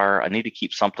the car. I need to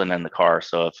keep something in the car.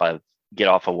 So if I get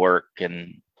off of work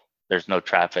and there's no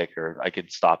traffic, or I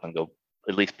could stop and go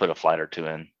at least put a flight or two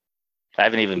in. I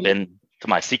haven't even been to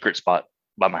my secret spot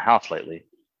by my house lately.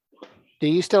 Do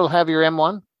you still have your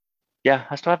M1? Yeah,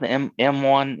 I still have the M1,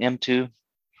 M2.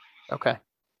 Okay.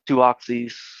 2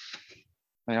 oxys.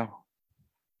 You know,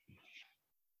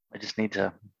 I just need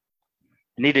to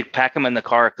pack them in the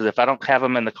car, because if I don't have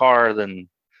them in the car, then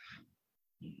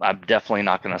I'm definitely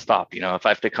not going to stop. You know, if I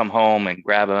have to come home and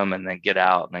grab them and then get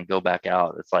out and then go back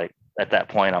out, it's like at that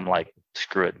point I'm like,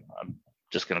 screw it, I'm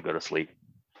just going to go to sleep.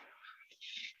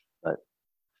 But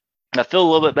I feel a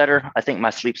little bit better. I think my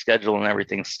sleep schedule and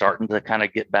everything's starting to kind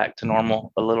of get back to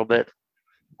normal a little bit.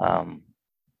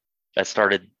 I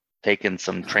started taking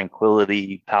some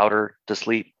tranquility powder to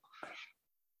sleep,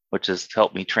 which has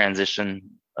helped me transition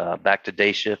back to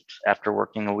day shift after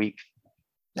working a week.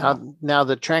 Now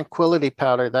the tranquility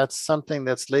powder, that's something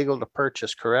that's legal to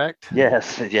purchase, correct?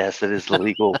 Yes, it is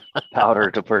legal powder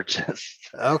to purchase.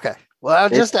 Okay. Well, I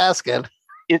was just asking.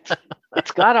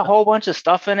 It's got a whole bunch of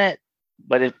stuff in it,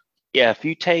 but if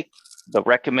you take the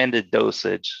recommended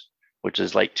dosage, which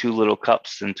is like 2 little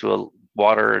cups into a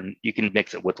water, and you can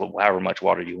mix it with however much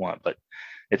water you want, but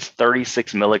it's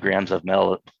 36 milligrams of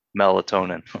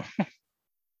melatonin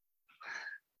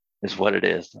is what it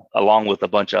is, along with a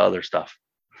bunch of other stuff.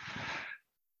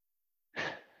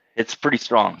 It's pretty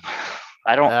strong.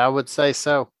 I would say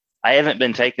so. I haven't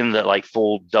been taking the like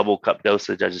full double cup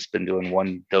dosage. I've just been doing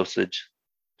 1 dosage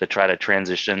to try to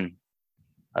transition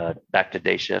back to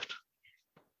day shift.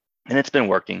 And it's been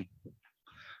working.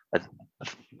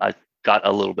 I got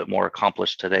a little bit more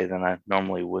accomplished today than I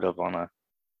normally would have on a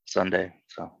Sunday.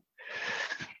 So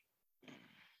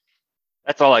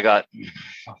that's all I got.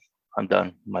 I'm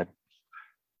done my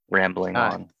rambling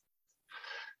on.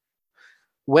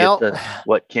 Well,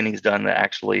 what Kenny's done that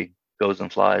actually goes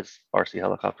and flies RC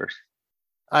helicopters.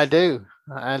 I do.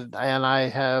 And I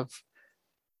have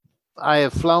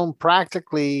flown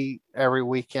practically every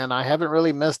weekend. I haven't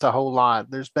really missed a whole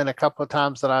lot. There's been a couple of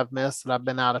times that I've missed and I've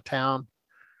been out of town.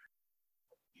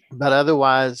 But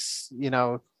otherwise, you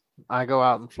know, I go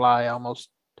out and fly almost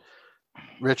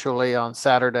ritually on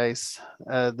Saturdays.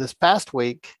 This past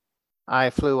week, I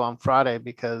flew on Friday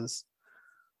because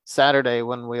Saturday,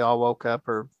 when we all woke up,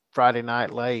 or Friday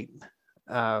night late,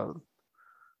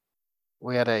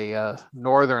 we had a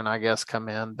northern, I guess, come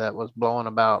in that was blowing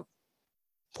about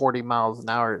 40 miles an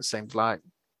hour, it seems like.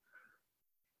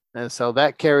 And so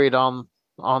that carried on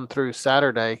through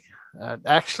Saturday.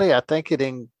 Actually, I think it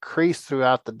increased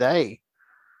throughout the day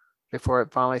before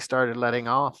it finally started letting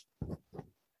off.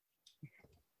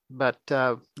 But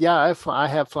yeah, I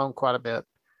have flown quite a bit.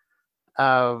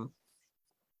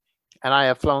 And I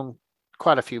have flown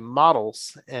quite a few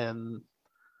models in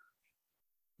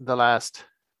the last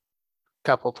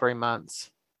 3 months.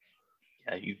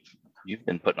 Yeah, you've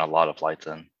been putting a lot of flights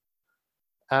in.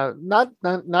 Not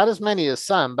as many as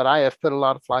some, but I have put a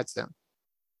lot of flights in.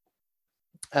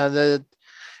 And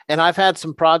I've had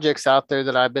some projects out there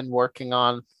that I've been working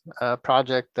on. A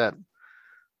project that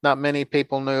not many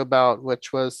people knew about,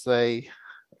 which was I'm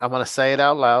going to say it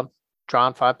out loud,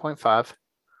 Tron 5.5.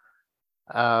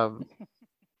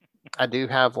 I do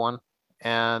have one,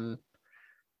 and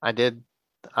I did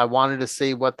I wanted to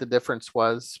see what the difference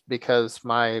was because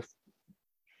one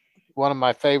of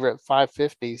my favorite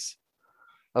 550s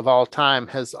of all time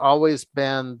has always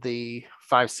been the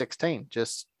 516.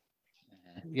 Just,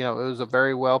 it was a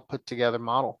very well put together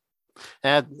model.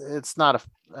 And it's not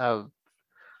a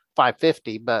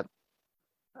 550, but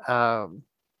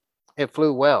it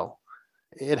flew well.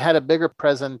 It had a bigger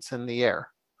presence in the air.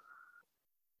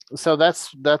 So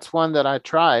that's one that I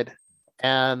tried.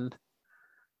 And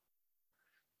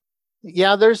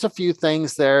yeah, there's a few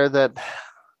things there that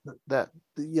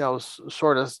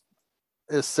sort of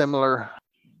is similar,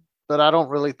 but I don't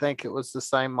really think it was the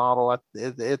same model. I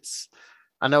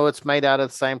know it's made out of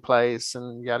the same place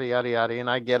and yada yada yada, and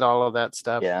I get all of that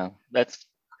stuff. Yeah, that's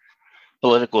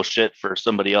political shit for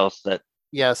somebody else that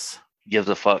Yes gives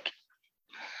a fuck.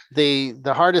 The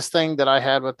hardest thing that I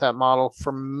had with that model,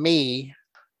 for me,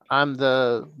 I'm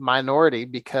the minority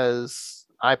because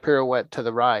I pirouette to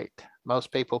the right.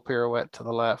 Most people pirouette to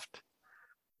the left.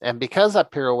 And because I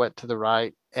pirouette to the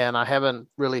right, and I haven't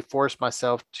really forced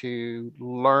myself to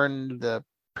learn the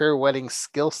pirouetting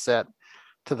skill set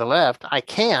to the left, I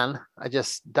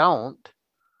just don't.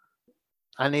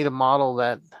 I need a model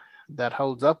that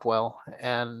holds up well,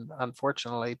 and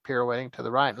unfortunately pirouetting to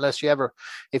the right, unless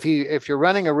if you're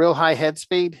running a real high head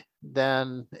speed,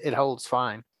 then it holds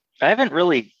fine. I haven't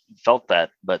really felt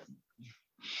that, but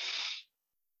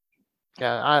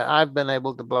yeah, I've been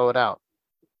able to blow it out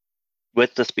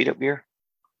with the speed up gear.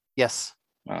 Yes.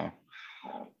 Oh.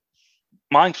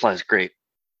 Mine flies great.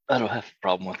 I don't have a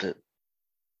problem with it.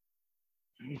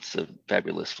 It's a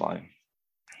fabulous flying.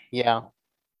 Yeah.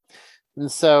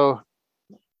 And so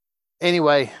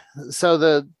anyway,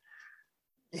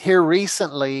 here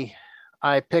recently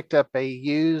I picked up a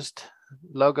used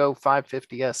Logo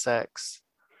 550SX,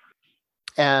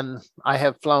 and I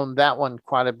have flown that one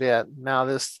quite a bit. Now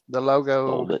the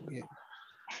Logo,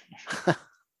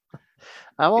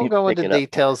 I won't go into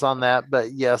details on that,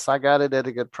 but yes, I got it at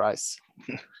a good price.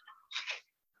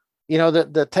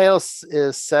 The tail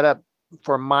is set up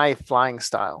for my flying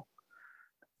style.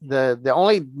 The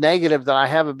only negative that I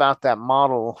have about that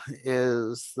model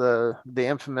is the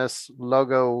infamous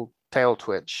Logo tail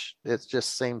twitch. It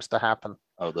just seems to happen.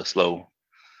 Oh, the slow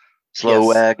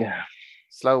wag.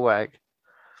 Slow wag.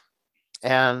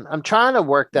 And I'm trying to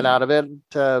work that out of it.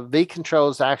 V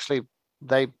Controls actually,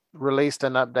 they released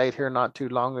an update here not too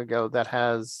long ago that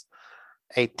has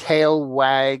a tail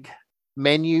wag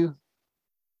menu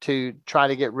to try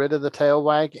to get rid of the tail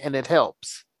wag, and it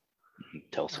helps.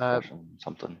 Tail suppression,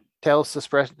 something. Tail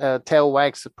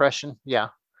wag suppression, yeah.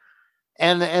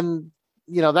 And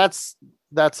that's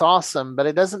awesome, but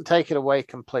it doesn't take it away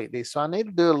completely. So I need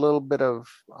to do a little bit of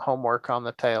homework on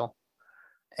the tail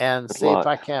and see if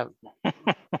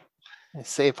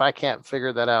I can't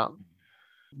figure that out.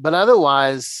 But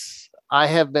otherwise, I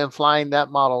have been flying that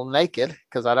model naked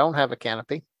because I don't have a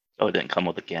canopy. Oh, it didn't come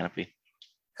with a canopy?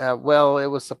 Well, it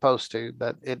was supposed to,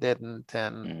 but it didn't.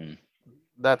 And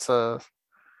that's a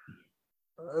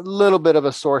little bit of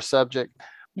a sore subject.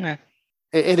 Yeah.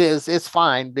 It is. It's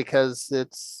fine because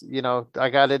it's, I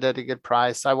got it at a good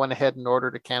price. I went ahead and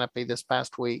ordered a canopy this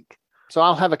past week. So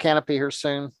I'll have a canopy here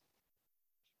soon.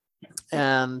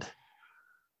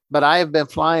 But I have been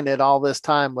flying it all this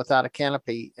time without a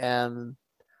canopy. And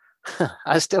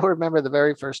I still remember the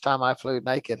very first time I flew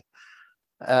naked.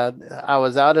 I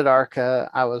was out at ARCA.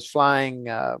 I was flying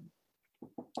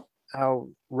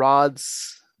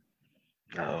Rod's.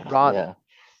 Oh, Rod.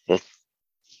 Yeah.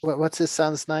 What's his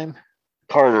son's name?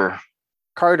 Carter.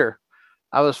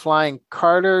 I was flying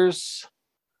Carter's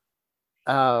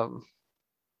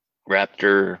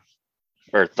Raptor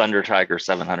or Thunder Tiger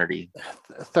 700E.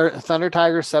 Thunder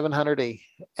Tiger 700E.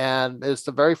 And it's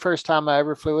the very first time I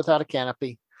ever flew without a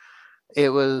canopy. It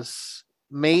was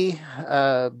me,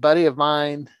 a buddy of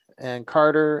mine, and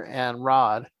Carter and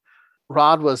Rod.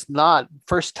 Rod was not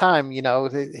first time,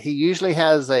 he usually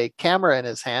has a camera in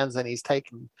his hands and he's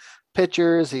taking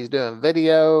pictures, he's doing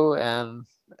video. And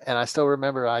I still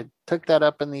remember I took that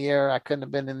up in the air. I couldn't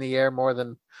have been in the air more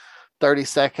than 30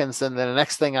 seconds. And then the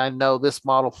next thing I know, this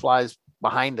model flies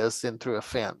behind us in through a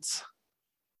fence.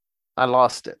 I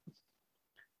lost it.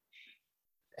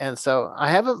 And so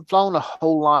I haven't flown a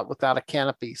whole lot without a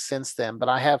canopy since then, but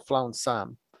I have flown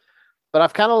some. But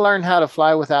I've kind of learned how to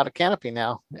fly without a canopy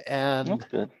now. And that's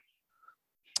good.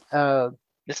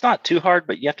 It's not too hard,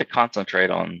 but you have to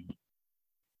concentrate on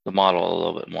the model a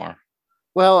little bit more.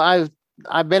 Well,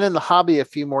 I've been in the hobby a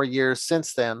few more years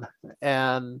since then.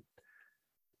 And,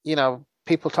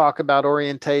 people talk about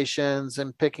orientations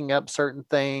and picking up certain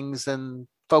things and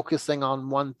focusing on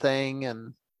one thing.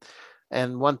 And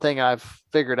And one thing I've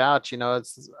figured out,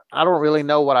 it's I don't really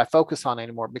know what I focus on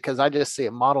anymore because I just see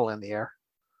a model in the air.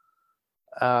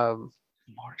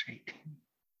 March 18th.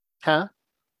 Huh?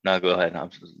 No, go ahead. I'm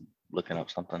just looking up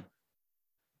something.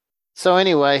 So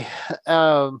anyway,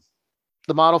 the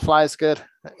model flies good,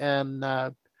 and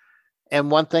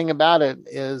one thing about it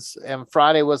is, and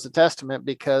Friday was a testament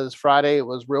because Friday it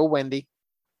was real windy,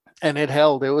 and it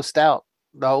held. It was stout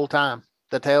the whole time.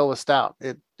 The tail was stout.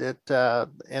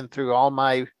 And through all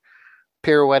my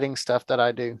pirouetting stuff that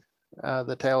I do,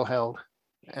 the tail held,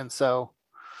 and so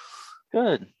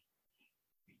Good.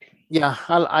 yeah,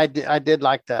 I did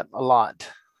like that a lot.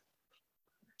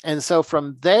 And so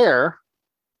from there,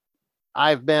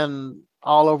 I've been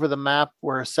all over the map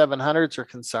where 700s are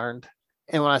concerned.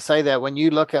 And when I say that, when you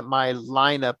look at my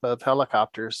lineup of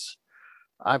helicopters,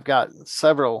 I've got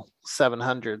several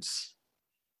 700s.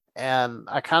 And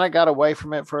I kind of got away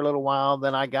from it for a little while.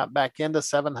 Then I got back into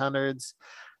 700s,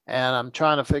 and I'm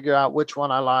trying to figure out which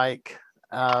one I like.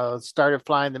 Started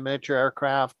flying the miniature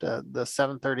aircraft, the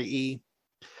 730E,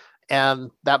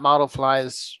 and that model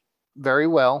flies very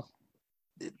well.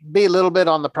 It'd be a little bit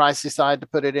on the pricey side to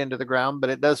put it into the ground, but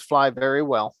it does fly very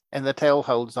well, and the tail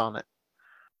holds on it.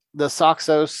 The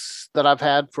Soxos that I've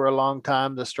had for a long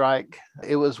time, the Strike,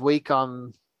 it was weak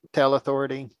on tail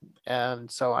authority, and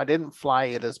so I didn't fly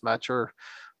it as much. Or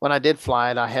when I did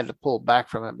fly it, I had to pull back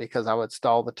from it because I would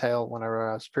stall the tail whenever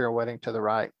I was pirouetting to the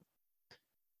right.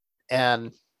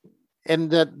 And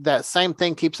that same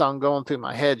thing keeps on going through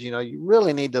my head. You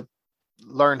really need to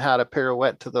learn how to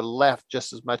pirouette to the left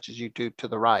just as much as you do to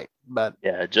the right. But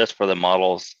yeah, just for the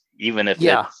models, even if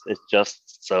yeah, it's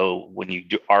just so when you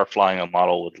are flying a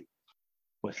model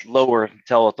with lower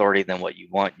tail authority than what you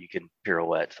want, you can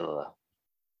pirouette to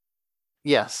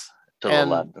yes, the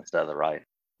left instead of the right.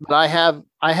 But I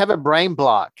have a brain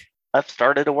block. I've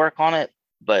started to work on it,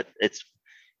 but it's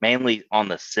mainly on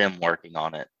the sim working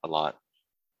on it a lot.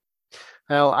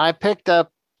 Well, I picked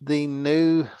up the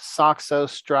new Soxo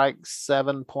Strike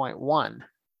 7.1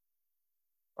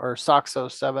 or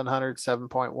Soxo 700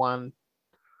 7.1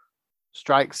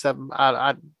 Strike 7.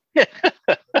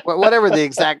 Whatever the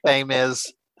exact name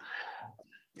is.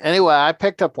 Anyway, I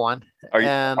picked up one.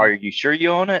 Are you sure you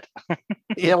own it?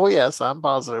 Yeah, well, yes, I'm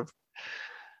positive.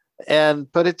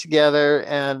 And put it together,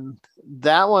 and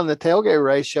that one, the tailgate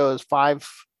ratio is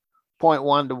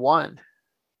 5.1 to 1.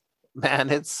 Man,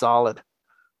 it's solid.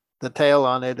 The tail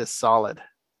on it is solid.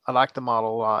 I like the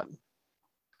model a lot.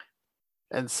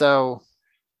 And so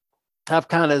I've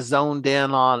kind of zoned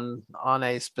in on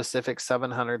a specific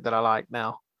 700 that I like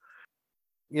now.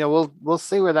 We'll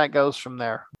see where that goes from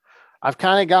there. I've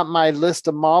kind of got my list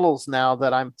of models now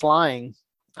that I'm flying.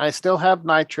 I still have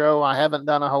Nitro. I haven't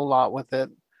done a whole lot with it,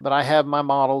 but I have my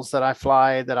models that I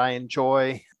fly that I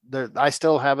enjoy. I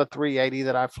still have a 380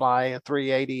 that I fly, a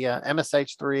 380,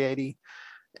 MSH 380,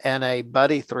 and a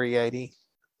Buddy 380.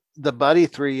 The Buddy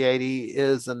 380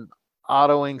 is an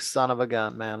autoing son of a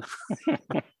gun, man.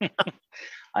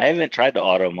 I haven't tried to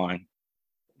auto mine.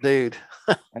 Dude.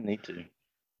 I need to.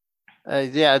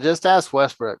 Yeah, just ask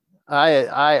Westbrook.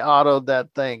 I autoed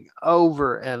that thing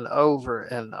over and over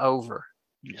and over.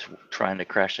 Just trying to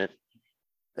crash it.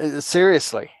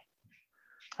 Seriously.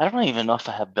 I don't even know if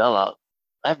I have bell out.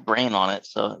 I have brain on it,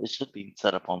 so it should be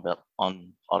set up on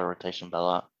auto rotation bell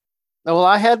out. Well,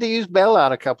 I had to use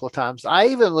bailout a couple of times. I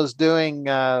even was doing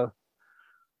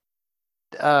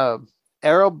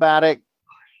aerobatic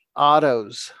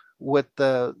autos with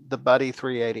the Buddy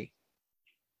 380.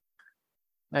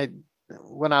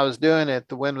 When I was doing it,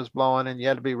 the wind was blowing, and you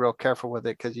had to be real careful with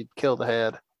it because you'd kill the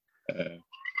head.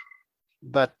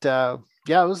 But yeah,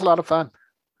 it was a lot of fun.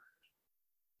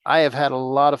 I have had a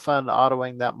lot of fun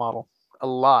autoing that model. A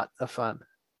lot of fun.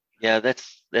 Yeah,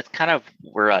 that's kind of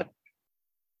where I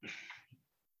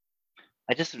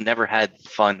just have never had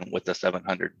fun with the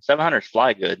 700. 700s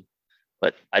fly good,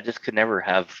 but I just could never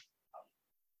have.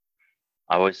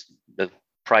 I was the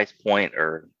price point,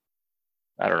 or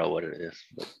I don't know what it is.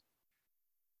 But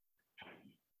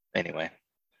anyway.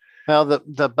 Well,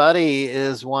 the Buddy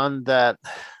is one that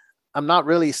I'm not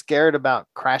really scared about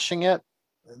crashing it.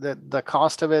 The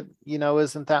cost of it,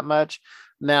 isn't that much.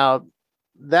 Now,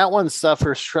 that one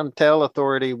suffers from tail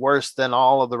authority worse than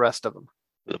all of the rest of them.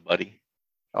 The Buddy.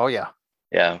 Oh yeah.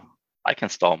 Yeah, I can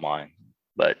stall mine,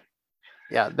 but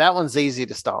yeah, that one's easy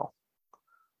to stall.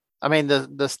 I mean,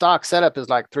 the stock setup is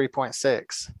like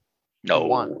 3.6. No.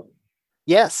 1.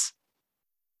 Yes.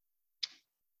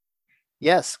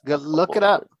 Yes. Go look it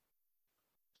up.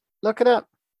 Look it up.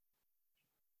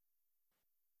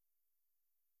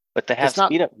 But they have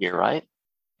speed up gear, right?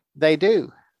 They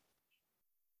do.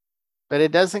 But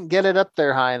it doesn't get it up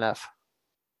there high enough.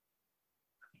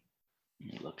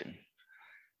 I'm looking.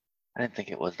 I didn't think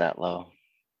it was that low.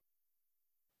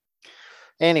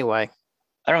 Anyway,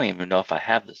 I don't even know if I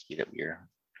have the speed up gear.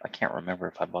 I can't remember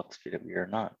if I bought the speed up gear or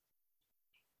not.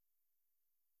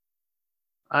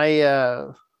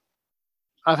 I've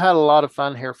had a lot of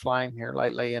fun here flying here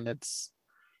lately, and it's,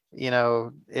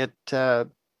 it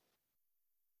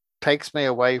takes me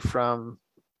away from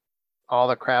all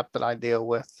the crap that I deal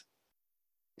with.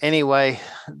 Anyway,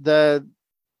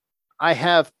 I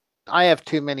have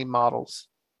too many models,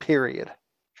 period.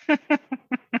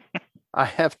 I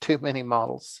have too many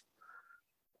models,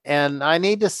 and I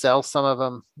need to sell some of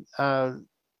them.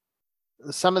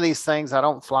 Some of these things I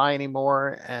don't fly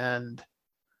anymore, and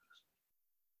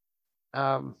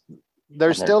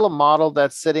there's still a model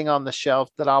that's sitting on the shelf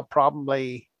that I'll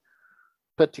probably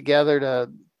put together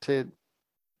to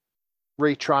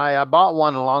retry. I bought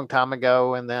one a long time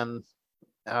ago, and then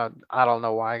I don't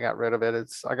know why I got rid of it.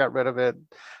 I got rid of it.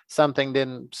 Something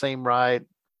didn't seem right.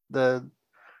 The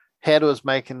head was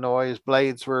making noise.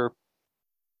 Blades were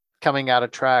coming out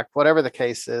of track. Whatever the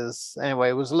case is. Anyway,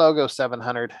 it was Logo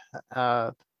 700,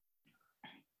 and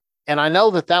I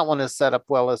know that one is set up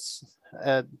well as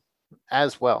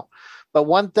well. But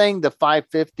one thing the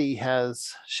 550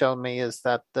 has shown me is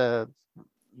that the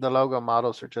Logo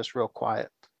models are just real quiet.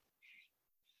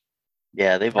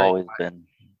 Yeah, they've always been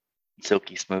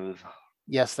silky smooth.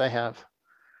 Yes, they have.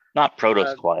 Not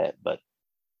Proto's quiet, but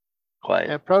quiet.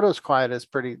 Yeah, Proto's quiet is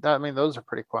pretty. I mean, those are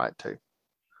pretty quiet too.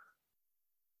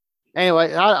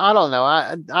 Anyway, I don't know.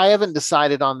 I haven't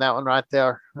decided on that one right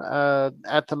there.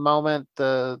 At the moment,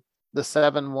 the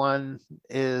 7.1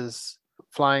 is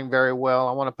flying very well.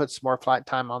 I want to put some more flight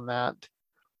time on that.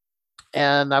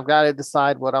 And I've got to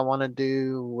decide what I want to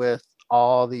do with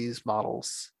all these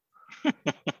models.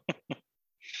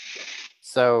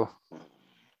 So.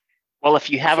 Well, if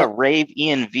you have a Rave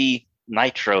ENV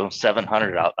Nitro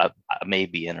 700 out, I may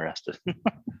be interested.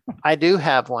 I do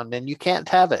have one, and you can't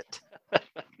have it.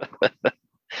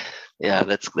 Yeah,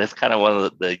 that's kind of one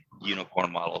of the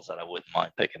unicorn models that I wouldn't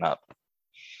mind picking up.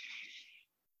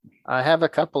 I have a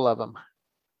couple of them.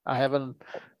 I have an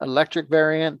electric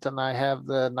variant, and I have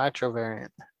the Nitro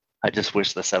variant. I just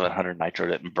wish the 700 Nitro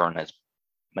didn't burn as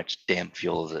much damn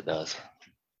fuel as it does.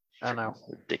 I know.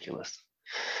 Ridiculous.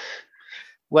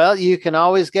 Well, you can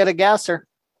always get a gasser.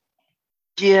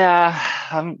 Yeah,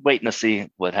 I'm waiting to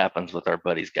see what happens with our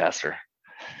buddy's gasser.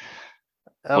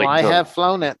 Oh, I have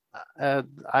flown it.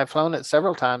 I've flown it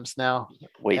several times now.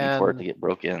 Waiting for it to get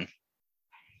broke in.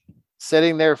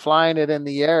 Sitting there flying it in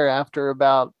the air after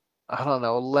about, I don't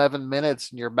know, 11 minutes,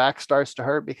 and your back starts to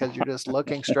hurt because you're just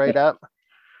looking straight up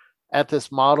at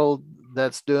this model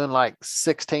that's doing like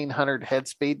 1,600 head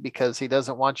speed because he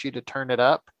doesn't want you to turn it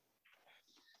up.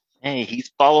 Hey,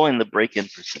 he's following the break-in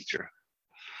procedure.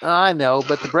 I know,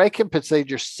 but the break-in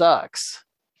procedure sucks.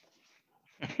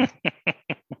 I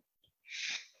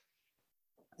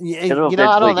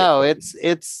don't know.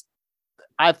 It's.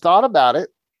 I've thought about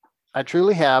it. I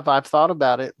truly have. I've thought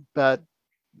about it, but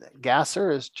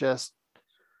gasser is just.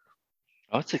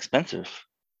 Oh, it's expensive.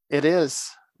 It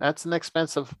is. That's an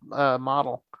expensive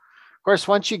model. Of course,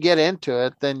 once you get into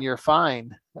it, then you're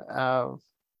fine. Yeah,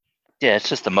 it's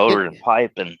just a motor and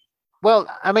pipe and. Well,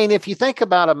 I mean, if you think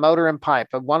about a motor and pipe,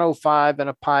 a 105 and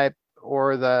a pipe,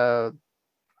 or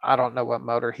I don't know what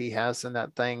motor he has in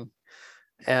that thing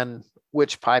and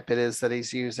which pipe it is that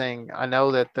he's using. I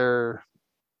know that they're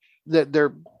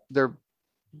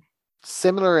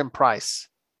similar in price.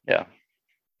 Yeah.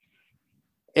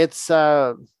 It's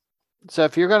so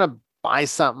if you're going to buy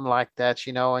something like that,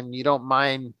 and you don't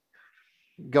mind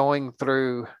going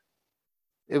through,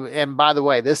 and by the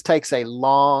way, this takes a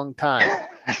long time.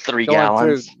 3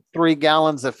 gallons. 3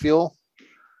 gallons of fuel.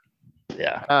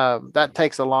 Yeah. That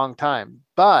takes a long time,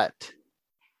 but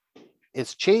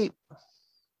it's cheap.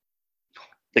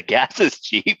 The gas is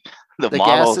cheap. The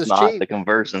model's not. Cheap. The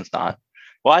conversion's not.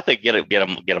 Well, I think get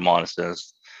him on as soon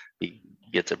as he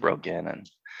gets it broke in and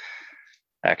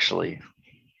actually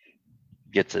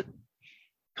gets it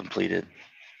completed.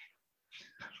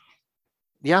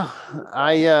 Yeah,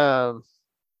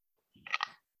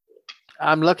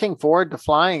 I'm looking forward to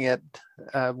flying it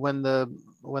when the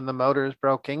motor is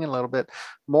broken a little bit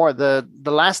more. The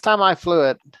last time I flew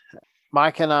it,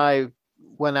 Mike and I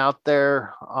went out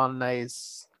there on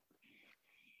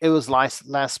it was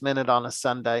last minute on a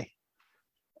Sunday,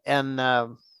 and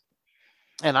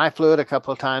I flew it a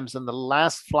couple of times. And the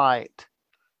last flight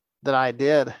that I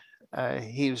did,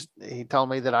 he told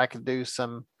me that I could do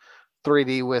some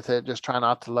 3D with it, just try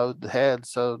not to load the head.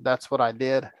 So that's what I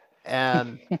did.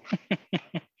 And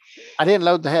I didn't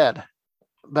load the head,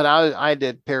 but I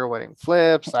did pirouetting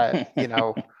flips.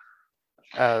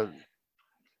 uh,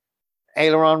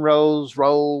 aileron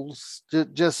rolls,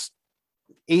 just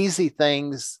easy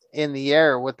things in the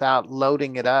air without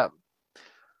loading it up.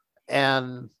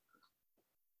 And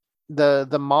the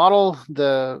model,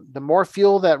 the more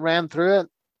fuel that ran through it,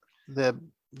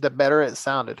 the better it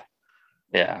sounded.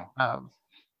 Yeah.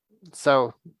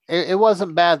 So it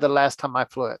wasn't bad the last time I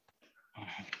flew it.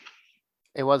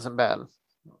 It wasn't bad.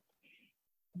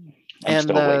 I'm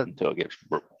still waiting until it gets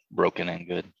broken in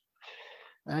good.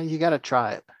 You got to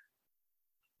try it.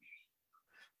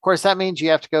 Of course, that means you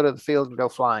have to go to the field and go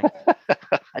flying.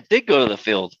 I did go to the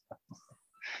field.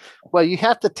 Well, you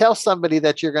have to tell somebody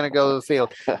that you're going to go to the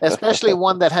field, especially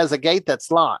one that has a gate that's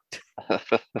locked.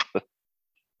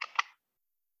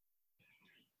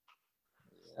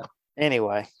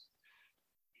 Anyway,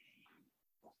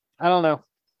 I don't know.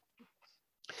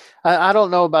 I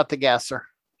don't know about the gasser.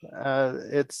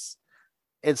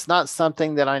 It's not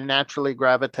something that I naturally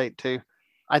gravitate to.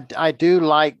 I do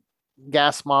like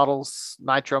gas models,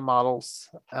 nitro models.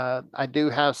 I do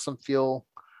have some fuel,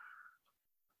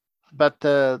 but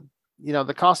the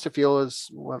cost of fuel is,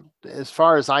 as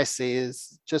far as I see,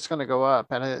 is just going to go up,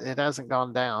 and it hasn't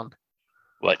gone down.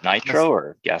 What, nitro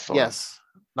or gasoline? Yes,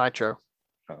 nitro.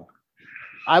 Oh.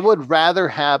 I would rather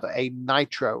have a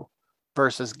nitro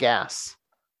versus gas.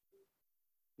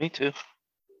 Me too.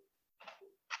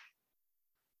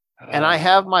 And I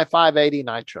have my 580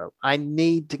 nitro. I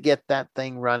need to get that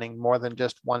thing running more than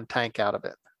just one tank out of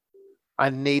it. I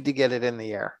need to get it in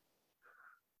the air.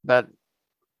 But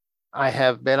I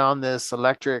have been on this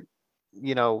electric,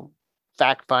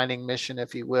 fact-finding mission,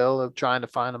 if you will, of trying to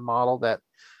find a model that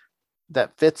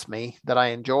fits me, that I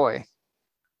enjoy.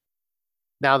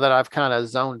 Now that I've kind of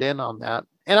zoned in on that.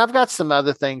 And I've got some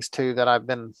other things too that I've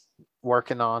been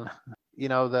working on.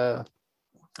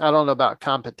 I don't know about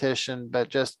competition, but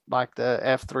just like the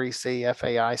F3C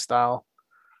FAI style.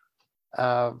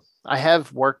 I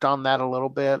have worked on that a little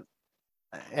bit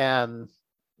and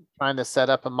trying to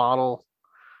set up a model,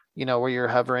 where you're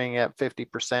hovering at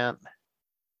 50%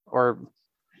 or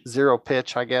zero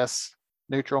pitch, I guess,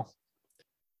 neutral.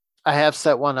 I have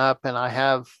set one up and I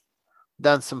have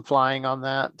done some flying on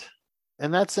that.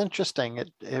 And that's interesting.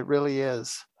 It really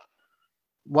is.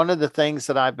 One of the things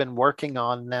that I've been working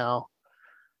on now,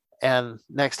 and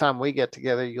next time we get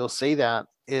together, you'll see that,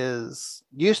 is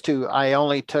used to, I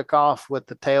only took off with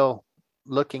the tail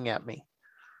looking at me,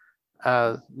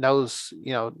 nose,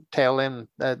 tail in,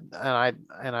 and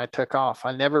I took off.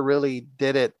 I never really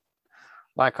did it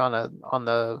like on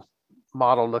the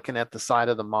model looking at the side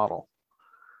of the model.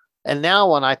 And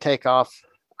now when I take off,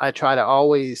 I try to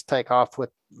always take off with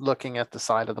looking at the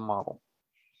side of the model.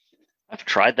 I've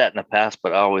tried that in the past,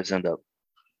 but I always end up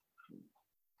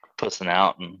pussing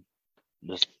out and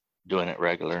just doing it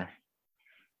regular.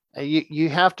 You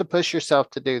have to push yourself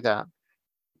to do that.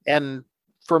 And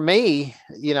for me,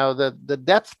 the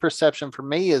depth perception for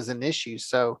me is an issue.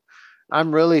 So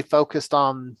I'm really focused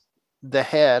on the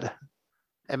head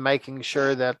and making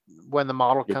sure that when the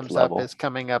model comes up, it's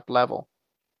coming up level.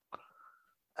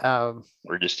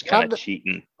 We're just kind of cheat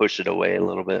and push it away a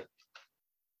little bit.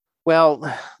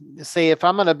 Well, see, if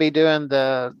I'm going to be doing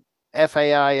the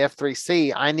FAI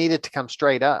F3C, I need it to come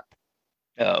straight up.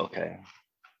 Oh, okay.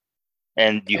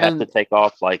 And you have to take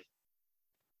off like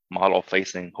model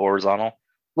facing horizontal?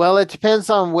 Well, it depends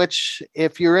on which.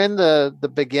 If you're in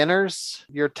the beginners,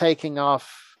 you're taking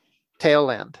off tail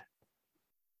end.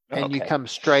 And okay. You come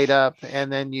straight up,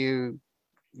 and then you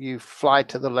fly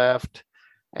to the left,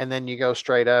 and then you go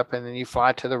straight up, and then you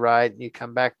fly to the right, and you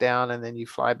come back down, and then you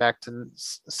fly back to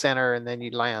center, and then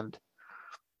you land.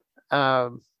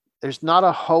 There's not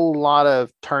a whole lot of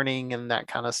turning and that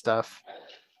kind of stuff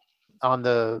on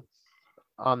the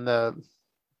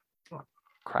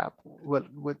crap.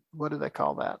 What do they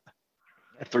call that?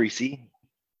 F3C.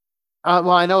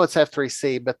 Well, I know it's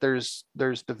F3C, but there's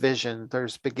division,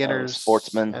 there's beginners,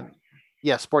 sportsman,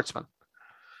 and sportsman.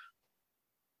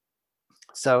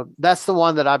 So that's the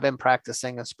one that I've been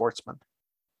practicing, a sportsman.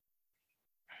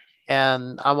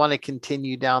 And I want to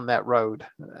continue down that road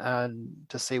and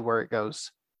to see where it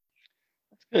goes.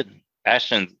 That's good.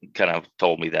 Ashton kind of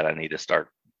told me that I need to start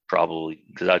probably,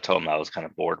 because I told him I was kind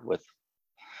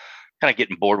of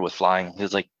getting bored with flying. He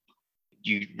was like,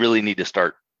 you really need to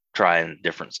start trying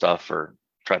different stuff or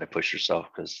try to push yourself,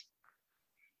 because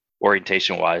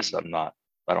orientation wise, I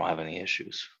don't have any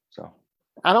issues. So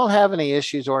I don't have any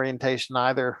issues orientation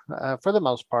either, for the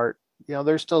most part.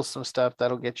 There's still some stuff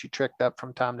that'll get you tricked up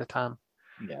from time to time.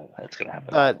 Yeah, that's going to happen.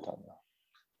 But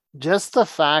just the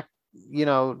fact,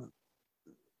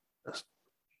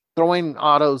 throwing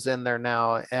autos in there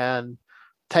now and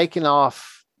taking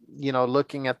off,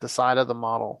 looking at the side of the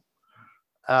model.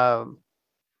 I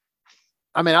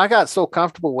mean, I got so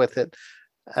comfortable with it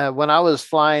when I was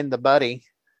flying the Buddy,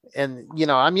 and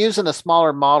I'm using a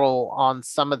smaller model on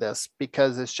some of this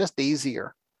because it's just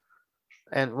easier.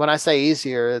 And when I say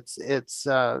easier, it's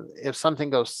if something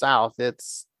goes south,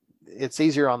 it's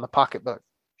easier on the pocketbook.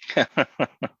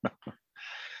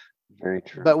 Very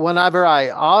true. But whenever I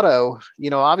auto,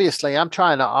 obviously I'm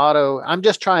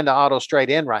just trying to auto straight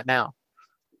in right now.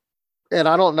 And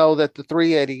I don't know that the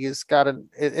 380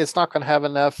 it's not going to have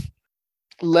enough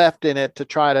left in it to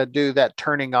try to do that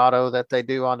turning auto that they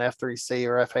do on F3C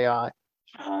or FAI.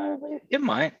 It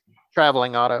might.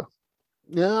 Traveling auto.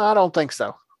 No, I don't think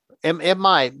so. It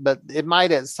might, but it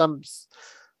might at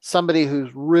somebody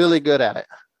who's really good at it.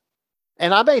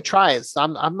 And I may try it.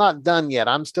 I'm not done yet.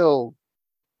 I'm still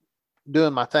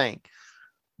doing my thing.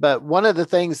 But one of the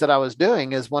things that I was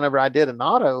doing is whenever I did an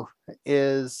auto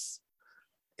is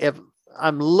if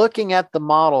I'm looking at the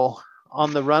model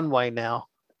on the runway now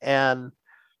and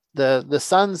the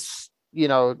sun's, in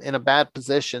a bad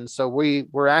position. So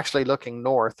we're actually looking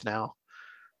north now.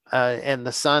 And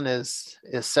the sun is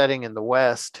setting in the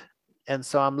west. And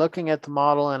so I'm looking at the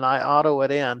model and I auto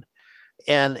it in.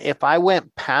 And if I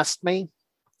went past me,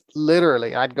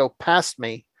 literally, I'd go past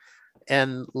me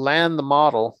and land the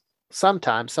model.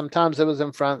 Sometimes it was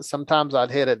in front. Sometimes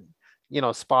I'd hit it,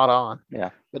 spot on.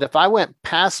 Yeah. But if I went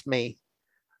past me,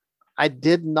 I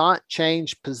did not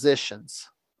change positions.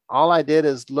 All I did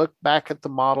is look back at the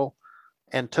model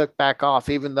and took back off,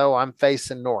 even though I'm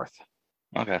facing north.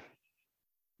 Okay.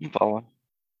 I'm following.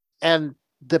 And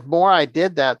the more I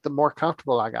did that, the more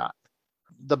comfortable I got.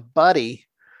 The Buddy,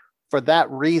 for that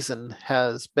reason,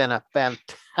 has been a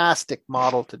fantastic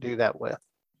model to do that with.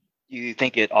 You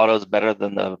think it autos better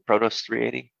than the Protos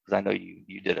 380? Because I know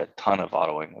you did a ton of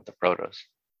autoing with the Protos.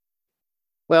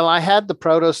 Well, I had the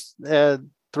Protos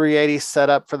 380 set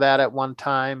up for that at one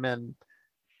time. And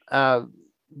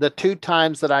the two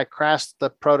times that I crashed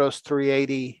the Protos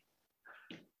 380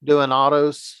 doing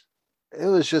autos, it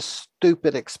was just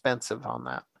stupid expensive on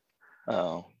that.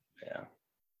 Oh, yeah.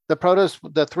 The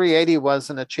 380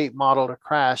 wasn't a cheap model to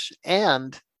crash,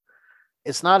 and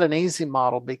it's not an easy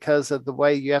model because of the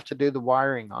way you have to do the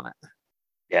wiring on it.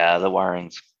 Yeah, the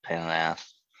wiring's a pain in the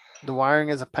ass. The wiring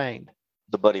is a pain.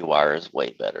 The Buddy wire is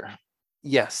way better.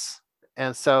 Yes.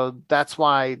 And so that's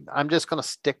why I'm just going to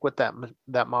stick with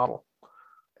that model.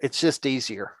 It's just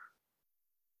easier.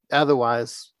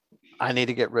 Otherwise, I need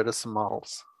to get rid of some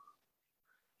models.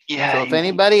 Yeah. So if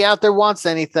anybody out there wants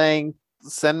anything,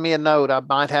 send me a note. I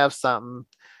might have something.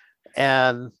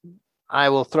 And I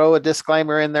will throw a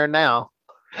disclaimer in there now.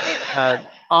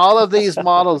 All of these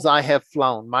models I have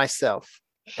flown myself,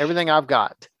 everything I've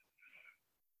got.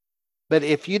 But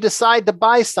if you decide to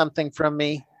buy something from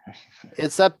me,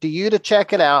 it's up to you to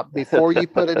check it out before you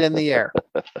put it in the air.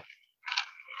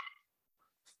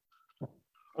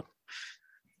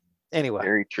 Anyway.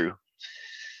 Very true.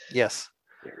 Yes.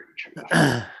 Very true.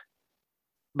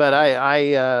 But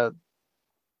I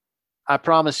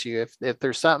promise you, if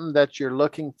there's something that you're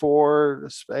looking for,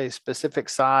 a specific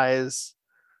size,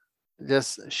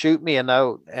 just shoot me a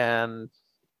note and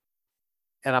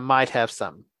I might have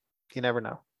something. You never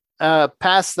know.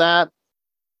 Past that,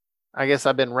 I guess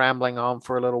I've been rambling on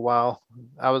for a little while.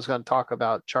 I was going to talk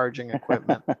about charging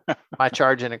equipment. My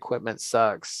charging equipment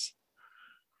sucks.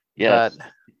 Yes. But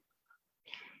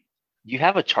you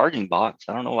have a charging box.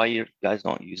 I don't know why you guys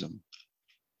don't use them.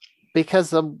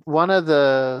 Because I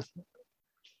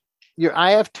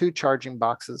have two charging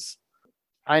boxes.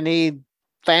 I need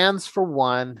fans for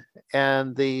one,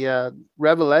 and the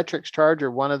Rev Electrics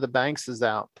charger, one of the banks is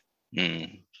out.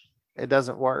 It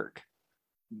doesn't work.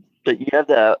 But you have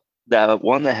that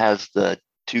one that has the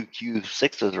two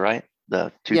Q6s, right?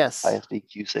 The two ISD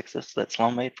Q6s that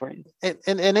Sloan made for you.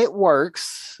 And it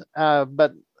works,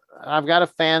 but I've got a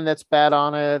fan that's bad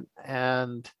on it,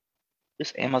 and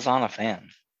just Amazon a fan.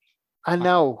 I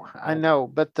know,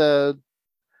 but the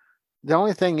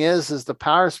only thing is the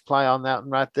power supply on that one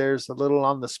right there is a little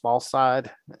on the small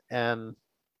side, and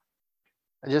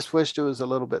I just wished it was a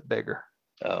little bit bigger.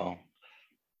 Oh,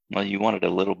 well, you wanted a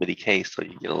little bitty case, so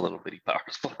you get a little bitty power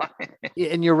supply.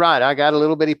 And you're right, I got a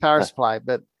little bitty power supply,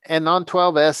 and on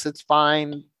 12S it's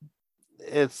fine.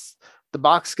 It's the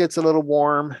box gets a little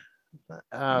warm.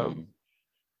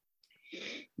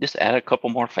 Just add a couple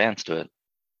more fans to it.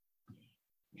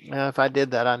 If I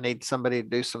did that, I need somebody to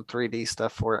do some 3D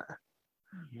stuff for it.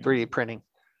 3D printing.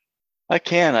 I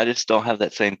can. I just don't have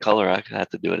that same color. I have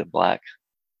to do it in black.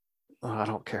 Oh, I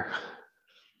don't care.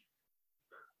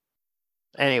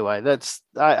 Anyway,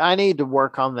 I need to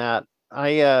work on that.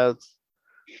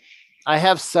 I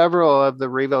have several of the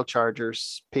Revo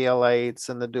chargers, PL8s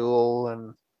and the dual,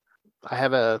 and I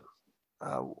have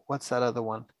what's that other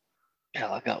one?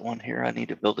 Yeah, I got one here I need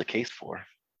to build a case for.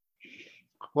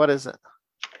 What is it?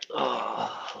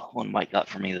 One Mike got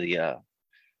for me, the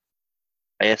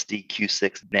ISD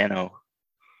Q6 Nano.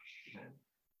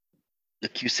 The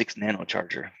Q6 Nano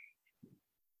charger.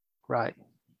 Right.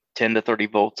 10 to 30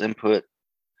 volts input,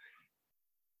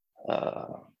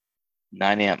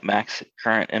 9 amp max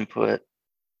current input,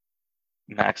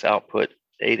 max output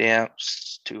 8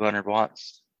 amps, 200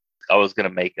 watts. I was going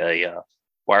to make a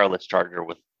wireless charger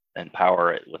and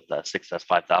power it with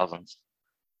 6S5000s.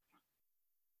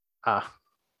 Ah,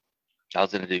 I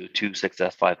was going to do 2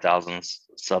 6S5000s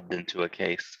subbed into a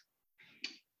case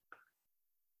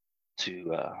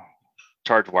to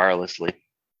charge wirelessly.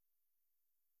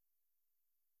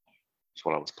 That's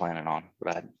what I was planning on,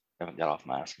 but I haven't got off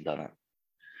my ass and done it.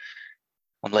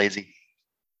 I'm lazy.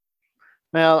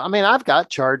 well, I mean, I've got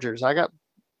chargers. I got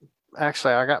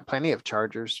plenty of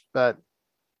chargers, but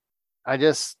I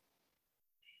don't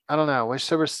know. I wish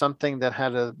there was something that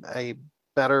had a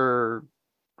better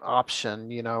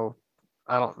option,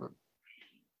 I don't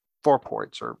 4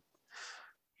 ports, or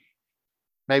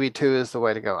maybe 2 is the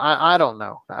way to go. I don't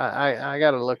know. I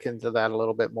got to look into that a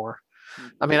little bit more.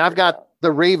 I mean, I've got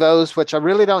the Revos, which I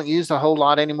really don't use a whole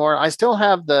lot anymore. I still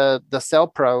have the Cell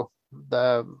Pro,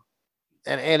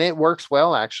 and it works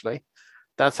well, actually.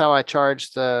 That's how I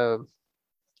charge the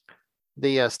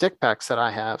stick packs that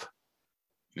I have.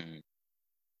 Mhm.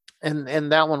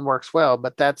 And that one works well,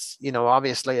 but that's,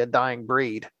 obviously a dying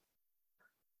breed.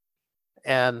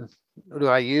 And do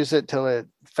I use it till it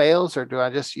fails, or do I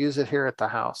just use it here at the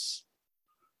house?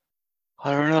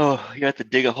 I don't know. You have to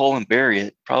dig a hole and bury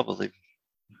it, probably.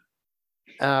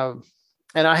 And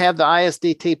I have the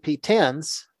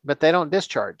ISDT-P10s, but they don't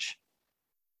discharge.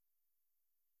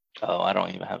 Oh, I don't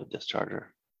even have a discharger.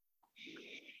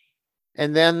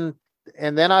 And then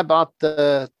I bought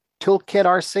the Toolkit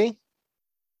RC.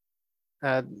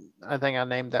 I think I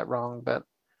named that wrong, but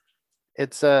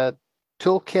it's a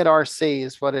Toolkit RC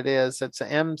is what it is. It's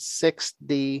an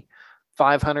M6D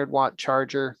 500-watt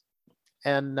charger,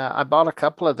 and I bought a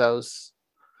couple of those.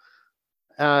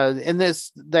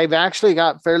 They've actually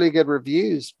got fairly good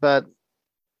reviews, but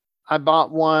I bought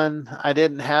one. I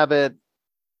didn't have it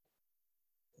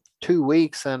 2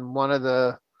 weeks, and one of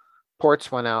the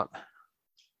ports went out.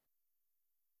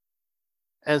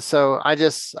 And so I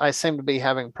seem to be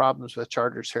having problems with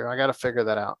chargers here. I got to figure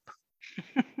that out.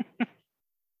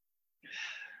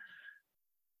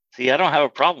 See, I don't have a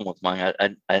problem with mine.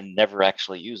 I never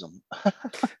actually use them.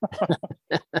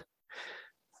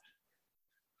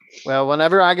 Well,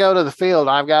 whenever I go to the field,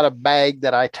 I've got a bag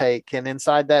that I take, and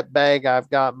inside that bag, I've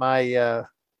got my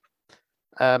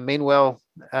Meanwell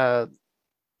charge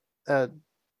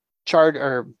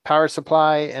or power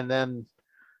supply, and then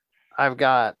I've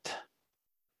got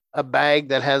a bag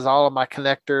that has all of my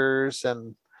connectors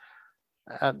and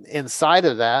inside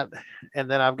of that,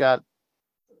 and then I've got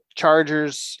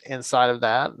chargers inside of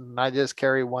that, and I just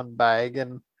carry one bag,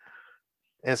 and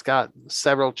it's got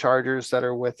several chargers that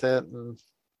are with it. And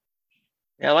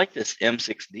yeah, I like this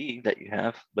M6D that you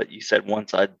have, but you said one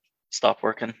side stopped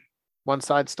working. One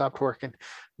side stopped working.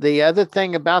 The other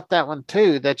thing about that one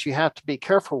too that you have to be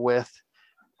careful with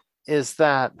is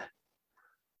that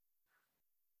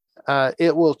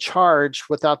it will charge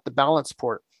without the balance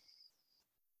port.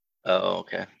 Oh,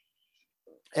 okay.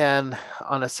 And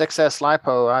on a 6S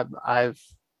LiPo, I've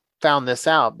found this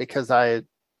out because I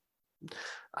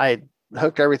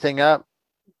hooked everything up,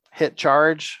 hit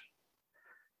charge,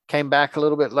 came back a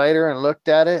little bit later and looked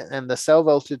at it, and the cell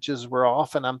voltages were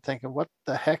off. And I'm thinking, what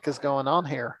the heck is going on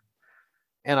here?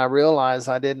 And I realized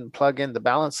I didn't plug in the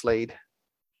balance lead.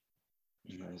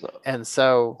 And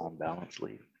so on balance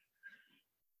lead,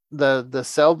 the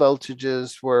cell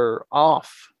voltages were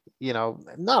off,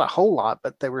 not a whole lot,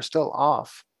 but they were still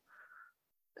off.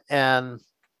 And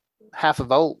half a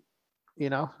volt,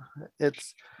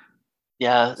 it's.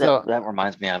 Yeah, that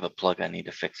reminds me, I have a plug I need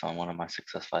to fix on one of my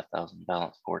 6S5000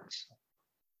 balance ports.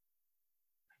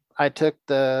 I took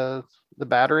the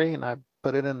battery and I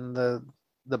put it in the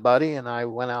buddy, and I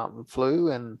went out and flew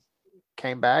and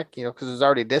came back, because it was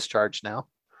already discharged now.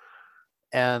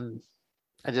 And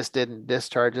I just didn't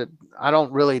discharge it. I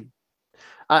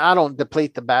don't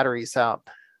deplete the batteries out,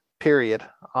 period,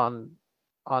 on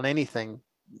anything.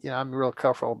 I'm real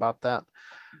careful about that.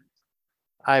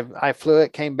 I flew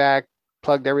it, came back,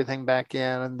 plugged everything back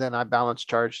in, and then I balance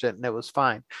charged it, and it was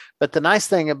fine. But the nice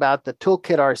thing about the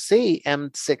Toolkit RC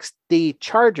M6D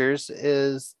chargers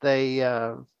is they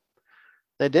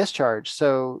discharge.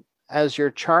 So as you're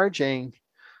charging,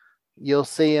 you'll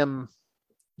see them.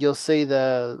 You'll see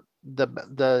the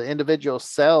individual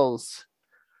cells.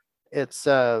 It's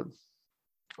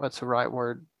what's the right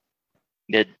word?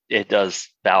 It does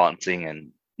balancing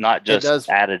and not It just does.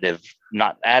 additive,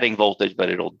 not adding voltage, but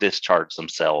it'll discharge some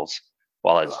cells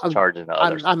while it's charging the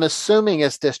others. I'm assuming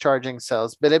it's discharging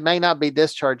cells, but it may not be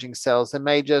discharging cells. It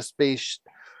may just be,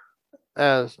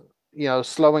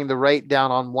 slowing the rate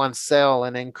down on one cell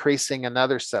and increasing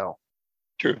another cell.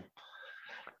 True.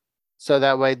 So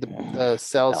that way the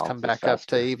cells come back up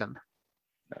to even.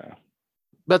 Yeah.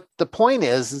 But the point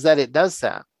is that it does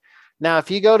that. Now, if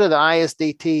you go to the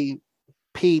ISDT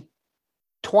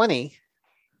P20,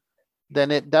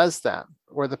 then it does that,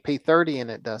 or the P30, and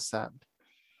it does that.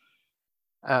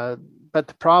 But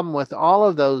the problem with all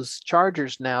of those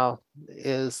chargers now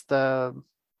is the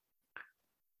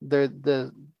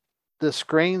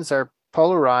screens are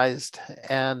polarized,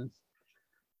 and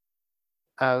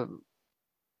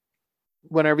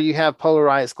whenever you have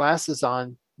polarized glasses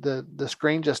on, the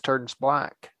screen just turns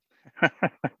black.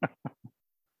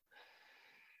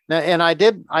 Now, and I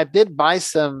did buy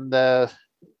some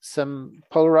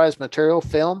polarized material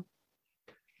film,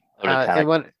 and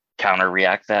when counter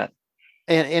react that,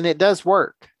 and it does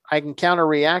work. I can counter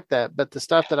react that, but the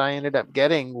stuff that I ended up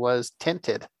getting was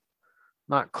tinted,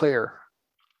 not clear,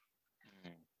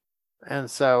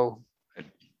 and so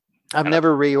I've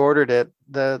never reordered it.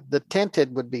 The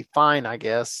tinted would be fine, I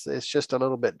guess. It's just a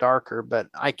little bit darker, but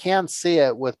I can see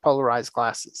it with polarized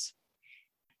glasses.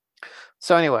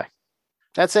 So anyway,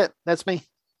 that's it. That's me.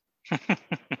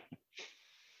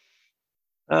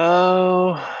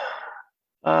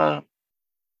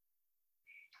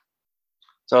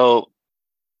 So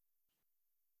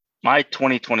my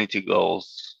 2022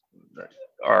 goals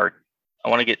are, I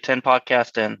want to get 10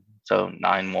 podcasts in, so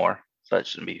 9 more. So that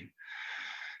shouldn't be,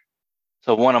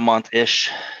 so 1 a month-ish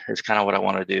is kind of what I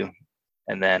want to do.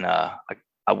 And then I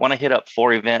want to hit up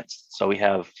 4 events. So we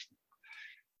have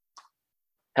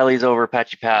Helly's Over,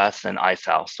 Apache Pass, and Ice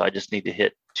House. So I just need to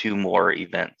hit 2 more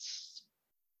events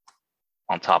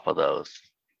on top of those.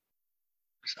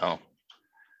 So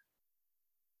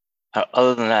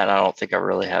other than that, I don't think I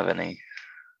really have any.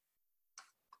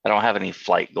 I don't have any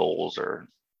flight goals or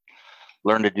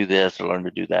learn to do this or learn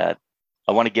to do that.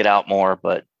 I want to get out more,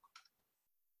 but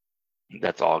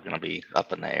that's all going to be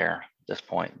up in the air at this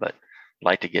point. But I'd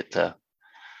like to get to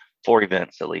 4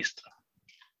 events at least.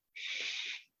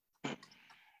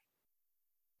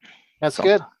 That's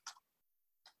good.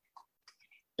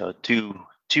 So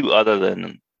two other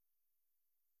than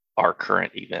our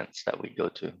current events that we go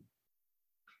to.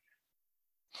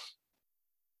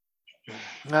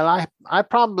 Well, I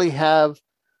probably have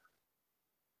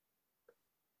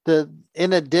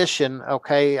in addition,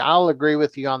 okay, I'll agree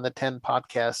with you on the 10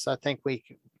 podcasts. I think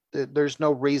there's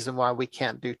no reason why we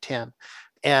can't do 10.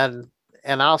 And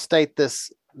I'll state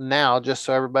this now just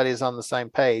so everybody's on the same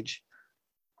page.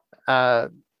 You're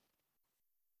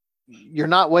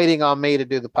not waiting on me to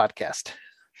do the podcast.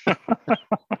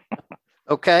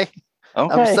 Okay?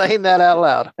 I'm saying that out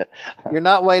loud. You're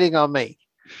not waiting on me.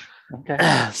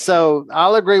 Okay. So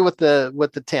I'll agree with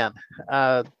the 10.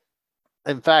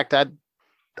 In fact,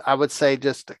 I would say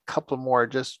just a couple more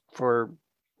just for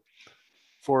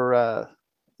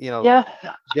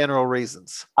general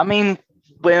reasons. I mean,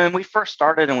 when we first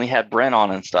started and we had Brent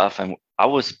on and stuff, and I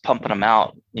was pumping them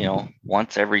out,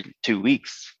 once every 2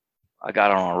 weeks. I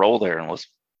got on a roll there and was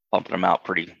pumping them out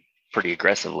pretty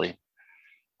aggressively.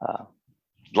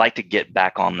 Like to get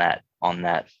back on that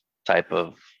type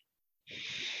of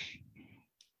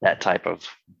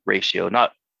ratio,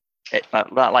 not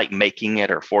like making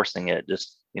it or forcing it,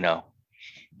 just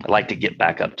I'd like to get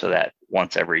back up to that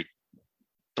once every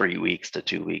 3 weeks to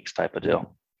 2 weeks type of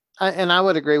deal. And I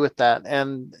would agree with that.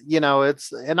 And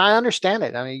and I understand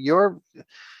it. I mean,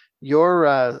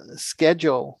 your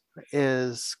schedule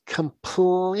is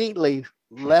completely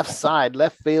left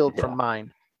field from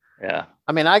mine. Yeah.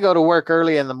 I mean, I go to work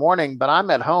early in the morning, but I'm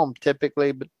at home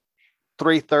typically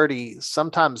 3:30,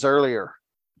 sometimes earlier.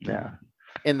 Yeah.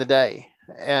 In the day.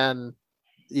 And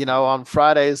on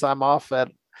Fridays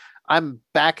I'm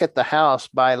back at the house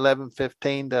by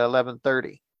 11:15 to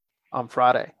 11:30 on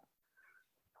Friday.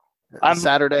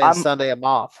 Saturday and Sunday I'm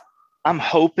off. I'm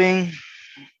hoping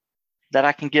that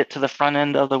I can get to the front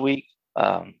end of the week,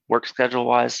 work schedule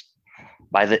wise,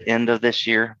 by the end of this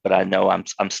year. But I know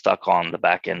I'm stuck on the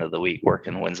back end of the week,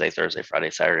 working Wednesday, Thursday,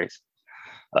 Friday, Saturdays,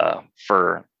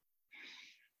 for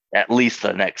at least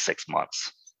the next 6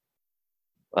 months,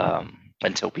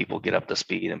 until people get up to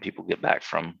speed and people get back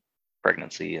from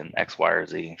pregnancy and X, Y, or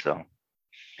Z. So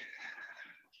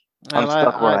I'm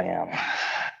stuck where I am.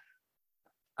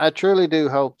 I truly do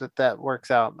hope that that works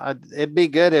out. It'd be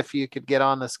good if you could get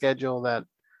on the schedule that,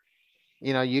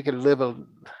 you could live A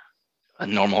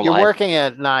normal you're life. working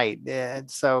at night. And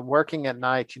so working at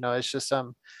night, it's just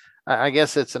I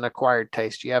guess it's an acquired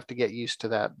taste. You have to get used to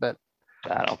that. But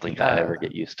I don't think I ever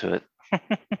get used to it.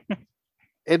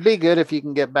 it'd be good if you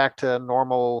can get back to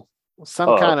some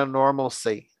Oh, kind of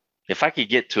normalcy. if I could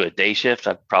get to a day shift,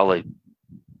 I'd probably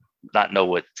not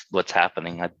know what's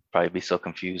happening. I'd probably be so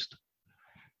confused.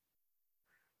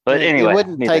 But It anyway,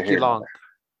 wouldn't neither take you here nor long. there.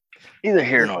 Neither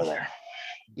here nor there.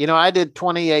 I did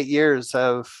 28 years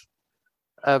of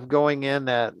going in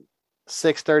at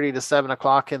 6:30 to 7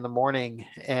 o'clock in the morning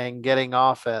and getting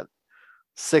off at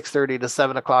 6:30 to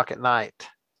 7 o'clock at night,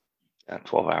 Yeah,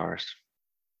 12 hours.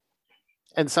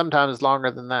 and sometimes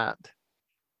longer than that.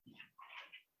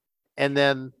 And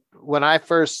then when I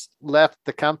first left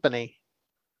the company,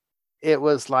 it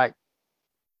was like,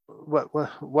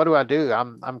 what do I do?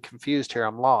 I'm confused here.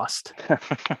 I'm lost.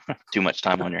 Too much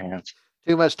time on your hands.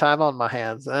 Too much time on my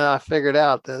hands. And I figured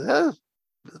out that Not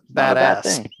a bad badass.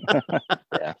 thing.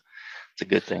 Yeah, it's a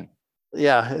good thing.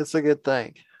 Yeah, it's a good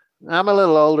thing. I'm a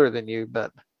little older than you,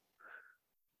 but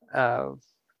uh,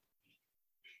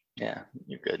 Yeah,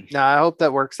 you're good. no, I hope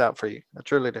that works out for you. I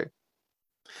truly do.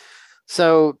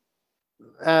 So,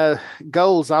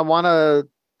 goals. I want to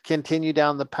continue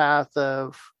down the path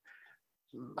of,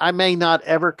 I may not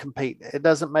ever compete. It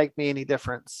doesn't make me any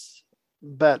difference,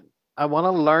 but I want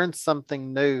to learn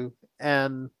something new.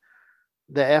 And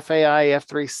the FAI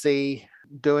F3C,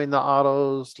 doing the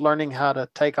autos, learning how to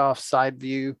take off side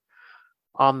view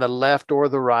on the left or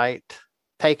the right,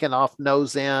 taking off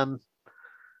nose in.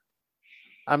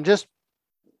 I'm just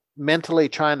mentally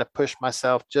trying to push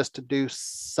myself just to do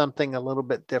something a little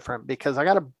bit different, because I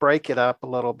got to break it up a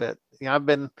little bit.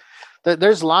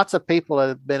 There's lots of people that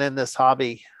have been in this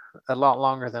hobby a lot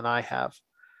longer than I have.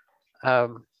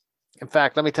 In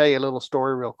fact, let me tell you a little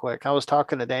story real quick. I was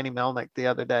talking to Danny Melnick the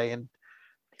other day,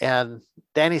 and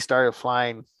Danny started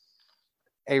flying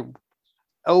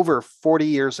over 40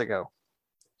 years ago.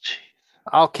 Jeez.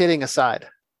 All kidding aside.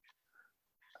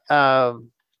 And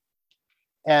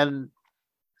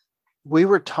we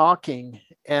were talking,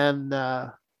 and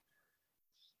I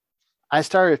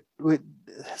started with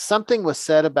something was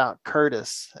said about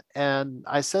Curtis, and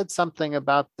I said something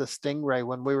about the Stingray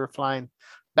when we were flying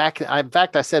back. In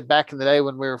fact, I said back in the day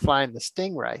when we were flying the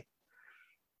Stingray,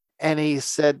 and he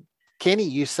said, "Kenny,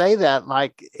 you say that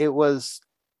like it was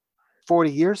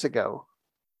 40 years ago.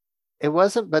 It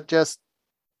wasn't, but just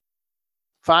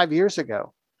 5 years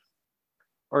ago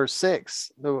or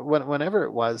 6, whenever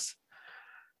it was."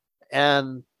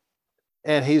 And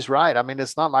he's right. I mean,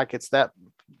 it's not like it's that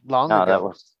long No, ago. that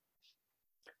was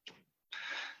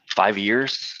 5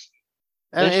 years.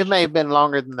 And it may have been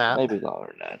longer than that. Maybe longer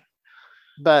than that.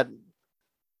 But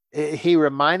he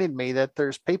reminded me that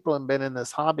there's people who've been in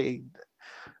this hobby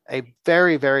a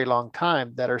very, very long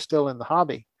time that are still in the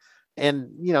hobby. And,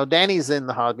 Danny's in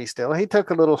the hobby still. He took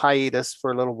a little hiatus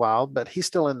for a little while, but he's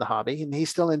still in the hobby and he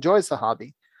still enjoys the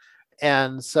hobby.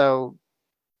 And so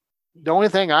the only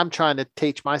thing I'm trying to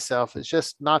teach myself is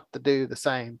just not to do the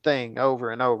same thing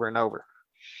over and over and over.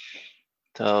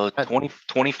 So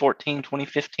 2014,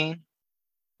 2015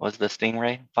 was the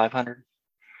Stingray 500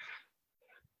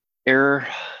 error.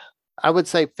 I would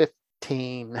say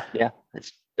 15. Yeah,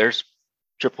 there's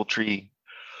Triple Tree.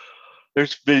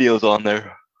 There's videos on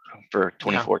there for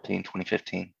 2014,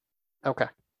 2015. Okay.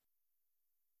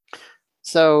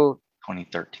 So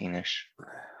 2013-ish.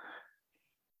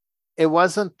 It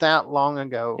wasn't that long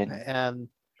ago. And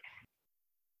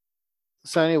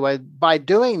so anyway, by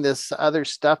doing this other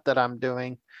stuff that I'm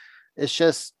doing, it's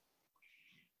just,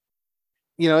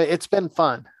 it's been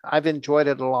fun. I've enjoyed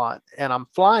it a lot, and I'm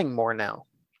flying more now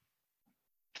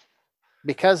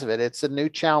because of it. It's a new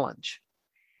challenge.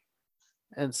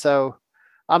 And so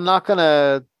I'm not going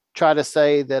to try to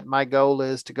say that my goal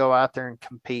is to go out there and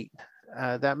compete.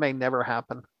 That may never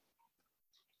happen.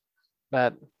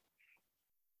 But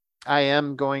I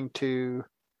want to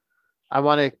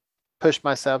push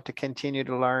myself to continue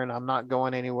to learn. I'm not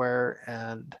going anywhere.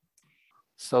 And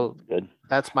so good.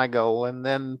 That's my goal. And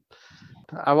then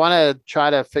I want to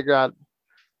try to figure out,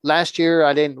 last year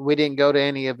we didn't go to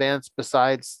any events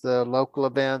besides the local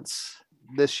events.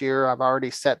 This year I've already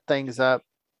set things up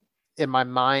in my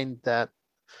mind that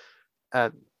I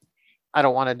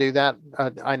don't want to do that.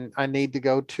 I need to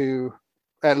go to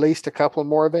at least a couple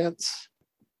more events.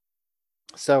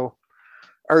 So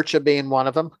IRCHA being one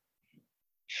of them.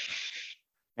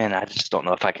 And I just don't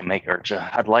know if I can make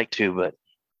IRCHA. I'd like to, but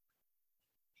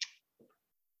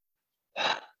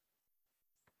I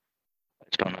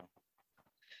just don't know.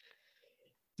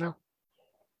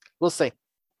 We'll see.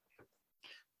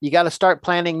 You got to start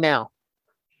planning now.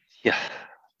 Yeah.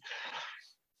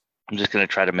 I'm just going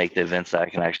to try to make the events that I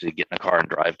can actually get in a car and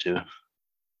drive to.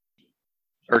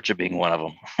 IRCHA being one of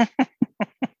them.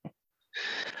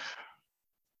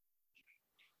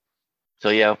 So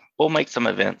yeah, we'll make some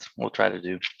events. We'll try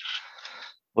to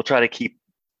keep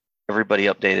everybody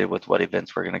updated with what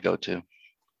events we're going to go to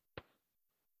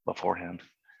beforehand.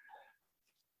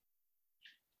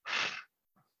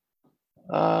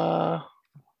 Where are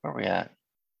we at?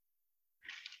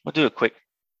 We'll do a quick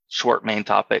short main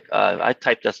topic. I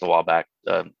typed this a while back.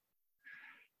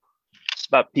 It's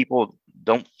about people,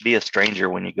 don't be a stranger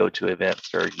when you go to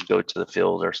events or you go to the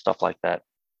field or stuff like that.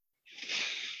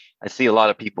 I see a lot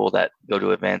of people that go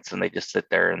to events and they just sit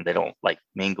there and they don't like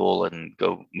mingle and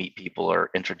go meet people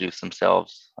or introduce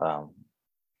themselves.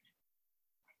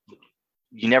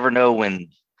 You never know when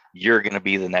you're going to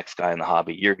be the next guy in the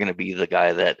hobby. You're going to be the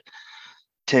guy that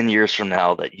 10 years from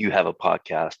now that you have a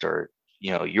podcast or,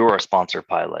 you're a sponsor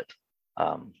pilot.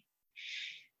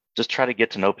 Just try to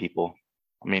get to know people.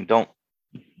 I mean, don't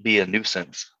be a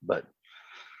nuisance, but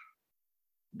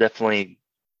definitely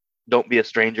don't be a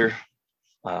stranger.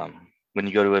 When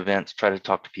you go to events, try to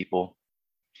talk to people,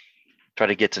 try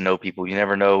to get to know people. You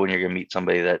never know when you're going to meet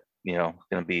somebody that, going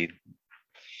to be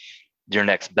your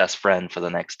next best friend for the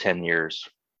next 10 years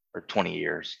or 20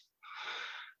 years.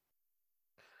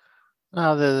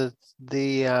 The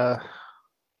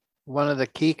one of the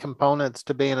key components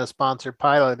to being a sponsored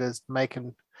pilot is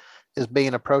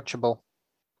being approachable.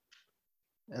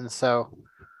 And so,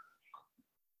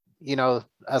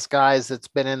 us guys that's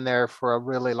been in there for a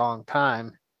really long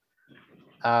time,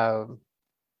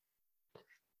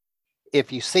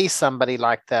 if you see somebody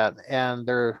like that and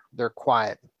they're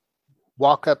quiet,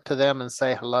 walk up to them and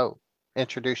say hello,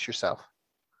 introduce yourself.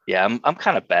 Yeah, I'm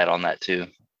kind of bad on that too.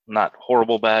 Not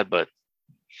horrible bad, but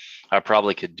I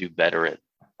probably could do better at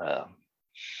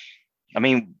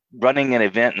running an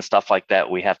event and stuff like that,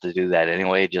 we have to do that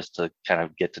anyway, just to kind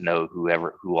of get to know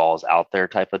who all's out there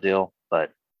type of deal.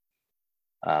 But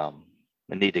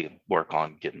we need to work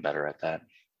on getting better at that.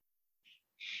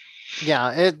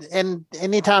 Yeah, and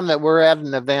anytime that we're at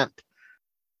an event,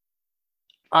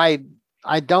 I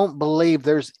don't believe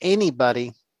there's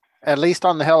anybody, at least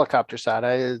on the helicopter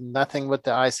side. Nothing with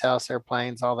the ice house,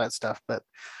 airplanes, all that stuff, but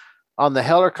on the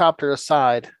helicopter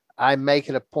side, I make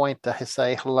it a point to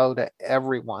say hello to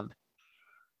everyone.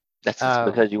 That's just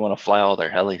because you want to fly all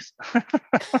their helis.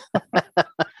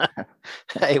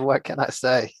 Hey, what can I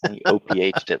say? You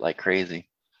OPH'd it like crazy.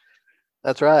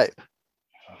 That's right.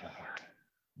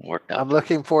 Worked out. I'm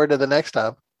looking forward to the next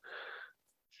time.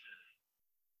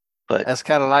 But that's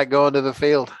kind of like going to the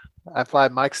field. I fly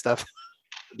Mike's stuff.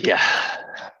 Yeah.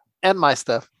 And my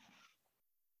stuff.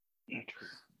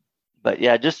 But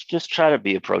yeah, just try to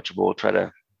be approachable. Try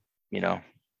to, you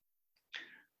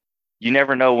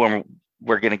never know when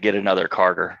we're going to get another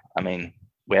Carter. I mean,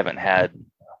 we haven't had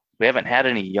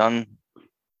any young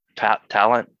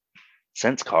talent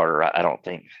since Carter. I don't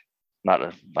think. Not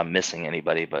if I'm missing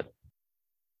anybody, but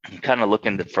I'm kind of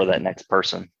looking for that next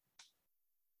person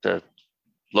to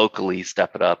locally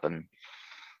step it up. And,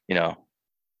 we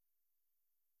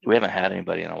haven't had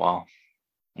anybody in a while.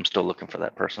 I'm still looking for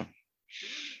that person.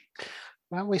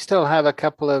 Well, we still have a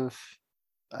couple of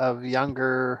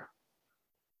younger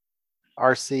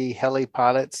RC heli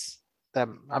pilots that,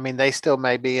 they still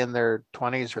may be in their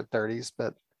 20s or 30s,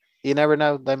 but you never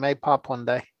know. They may pop one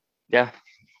day. Yeah.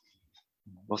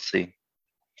 We'll see.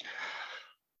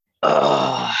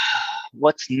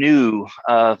 What's new?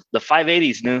 The 580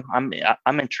 is new.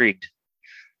 I'm intrigued.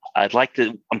 I'm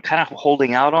kind of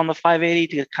holding out on the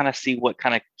 580 to kind of see what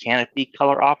kind of canopy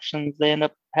color options they end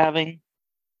up having.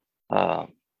 The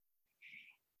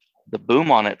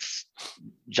boom on it's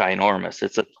ginormous.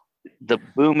 The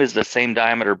boom is the same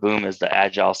diameter boom as the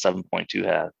Agile 7.2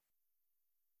 had,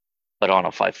 but on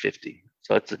a 550.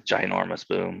 So it's a ginormous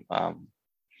boom.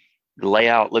 The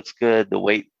layout looks good. The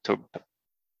weight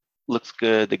looks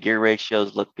good. The gear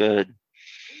ratios look good.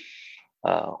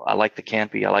 I like the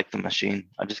canopy. I like the machine.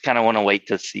 I just kind of want to wait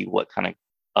to see what kind of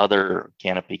other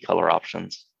canopy color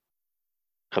options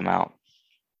come out.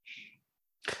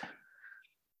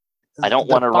 I don't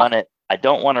want to run it. I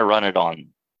don't want to run it on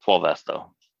 12S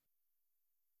though.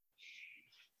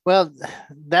 Well,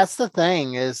 that's the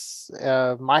thing is,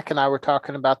 Mike and I were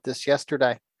talking about this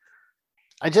yesterday.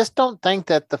 I just don't think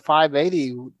that the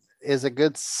 580 is a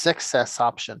good 6S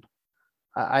option.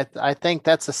 I think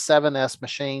that's a 7S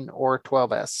machine or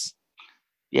 12S.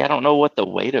 Yeah, I don't know what the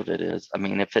weight of it is.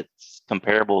 If it's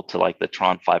comparable to like the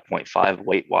Tron 5.5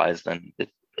 weight wise, then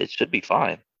it should be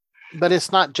fine. But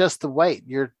it's not just the weight.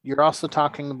 You're also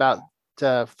talking about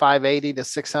 580 to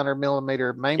 600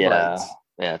 millimeter main blades.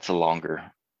 Yeah, it's a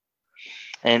longer.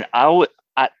 And I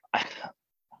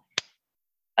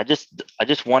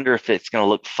just wonder if it's going to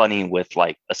look funny with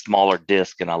like a smaller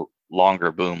disc and a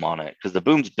longer boom on it, because the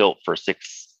boom's built for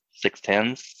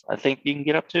 610s, I think you can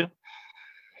get up to.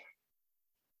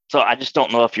 So I just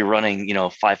don't know if you're running,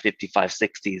 550,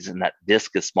 560s and that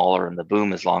disc is smaller and the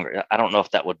boom is longer. I don't know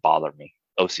if that would bother me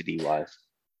OCD wise.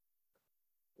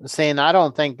 Saying I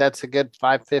don't think that's a good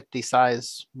 550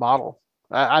 size model.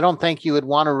 I don't think you would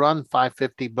want to run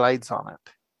 550 blades on it.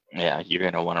 Yeah, you're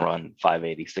going to want to run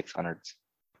 580, 600s.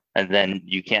 And then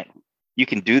you can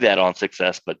do that on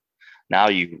Success, but now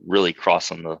you really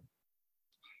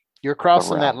you're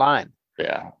crossing that line.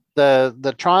 Yeah.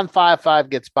 The Tron 5.5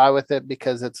 gets by with it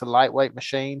because it's a lightweight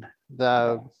machine.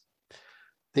 The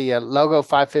Logo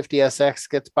 550SX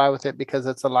gets by with it because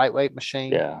it's a lightweight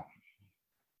machine. Yeah.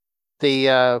 The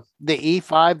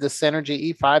E5, the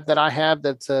Synergy E5 that I have,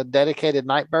 that's a dedicated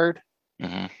Nightbird,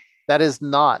 that is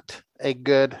not a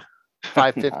good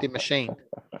 550 machine.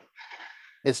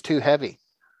 It's too heavy.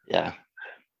 Yeah.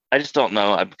 I just don't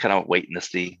know. I'm kind of waiting to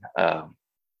see. I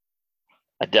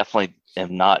definitely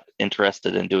am not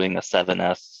interested in doing a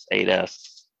 7S,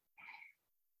 8S.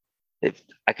 If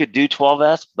I could do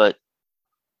 12S, but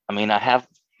I mean, I have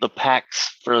the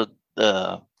packs for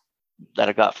that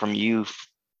I got from you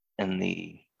in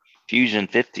the Fusion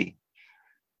 50,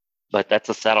 but that's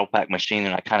a saddle pack machine,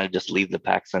 and I kind of just leave the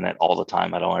packs in it all the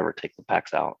time. I don't ever take the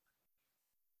packs out.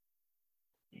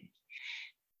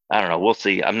 I don't know. We'll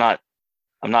see. I'm not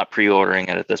pre-ordering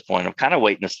it at this point. I'm kind of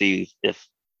waiting to see if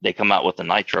they come out with the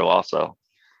Nitro also.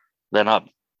 Then I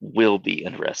will be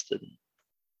interested.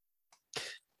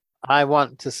 I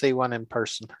want to see one in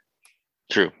person.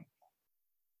 True.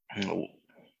 I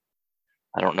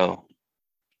don't know.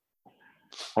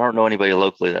 I don't know anybody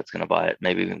locally that's going to buy it.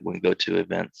 Maybe when we go to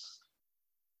events,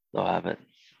 they'll have it.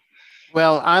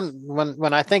 Well,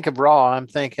 when I think of Raw, I'm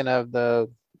thinking of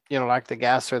the, like the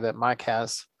gasser that Mike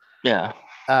has. Yeah.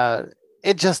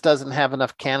 It just doesn't have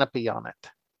enough canopy on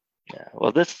it. Yeah.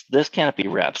 Well, this canopy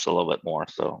wraps a little bit more,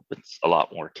 so it's a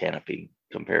lot more canopy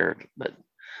compared. But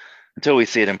until we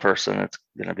see it in person, it's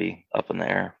going to be up in the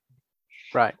air.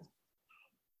 Right.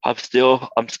 I'm still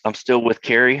with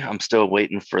Carrie. I'm still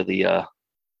waiting for the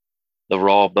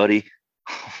Raw Buddy.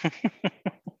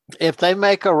 If they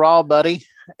make a Raw Buddy,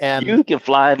 and you can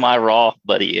fly my Raw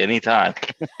Buddy anytime.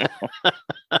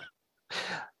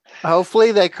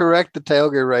 Hopefully they correct the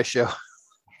tailgate ratio.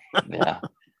 Yeah,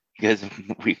 because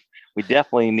we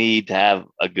definitely need to have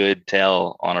a good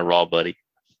tail on a Raw Buddy.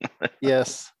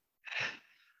 Yes.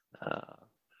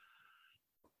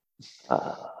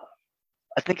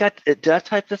 I think did I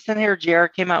type this in here? JR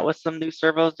came out with some new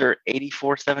servos. They're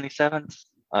 8477s.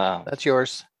 That's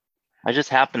yours. I just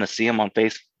happened to see them on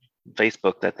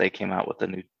Facebook that they came out with a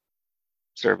new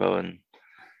servo, and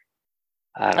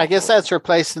I guess that's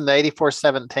replacing the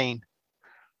 8417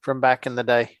 from back in the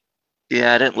day.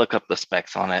 Yeah, I didn't look up the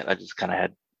specs on it. I just kind of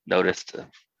had noticed.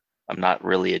 I'm not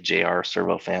really a JR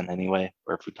servo fan anyway,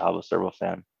 or Futaba servo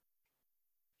fan.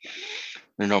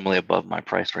 They're normally above my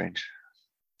price range.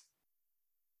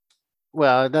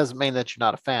 Well, it doesn't mean that you're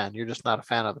not a fan. You're just not a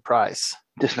fan of the price.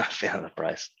 Just not a fan of the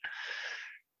price.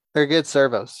 They're good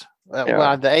servos.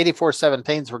 Well, the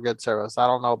 8417s were good servos. I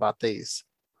don't know about these.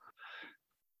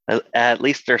 At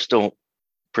least they're still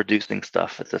producing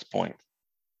stuff at this point.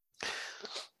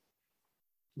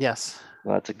 Yes.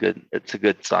 Well, it's a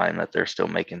good sign that they're still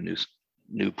making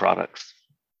new products.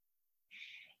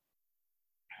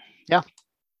 Yeah,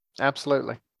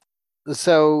 absolutely.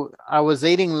 So I was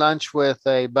eating lunch with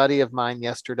a buddy of mine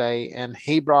yesterday, and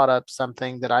he brought up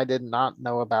something that I did not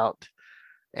know about.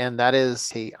 And that is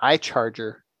the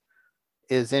iCharger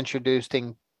is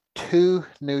introducing 2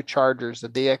 new chargers, a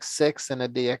DX6 and a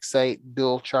DX8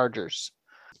 dual chargers.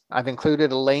 I've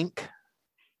included a link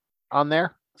on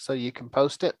there so you can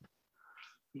post it.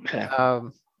 Okay.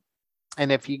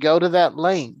 And if you go to that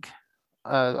link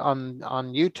on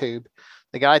YouTube,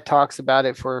 the guy talks about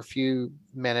it for a few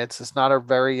minutes. It's not a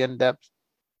very in-depth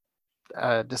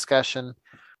discussion,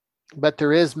 but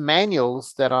there is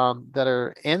manuals that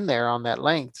are in there on that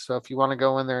link. So if you want to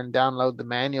go in there and download the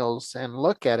manuals and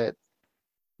look at it,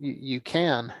 you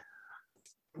can.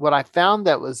 What I found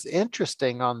that was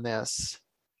interesting on this,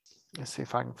 let's see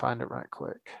if I can find it right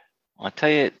quick. I'll tell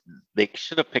you, they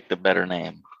should have picked a better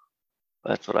name.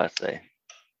 That's what I say.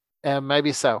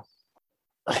 Maybe so.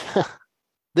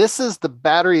 This is the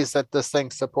batteries that this thing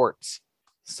supports.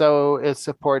 So it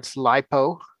supports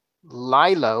LiPo,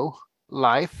 LiLo,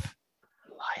 Life,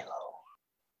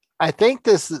 I think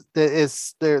this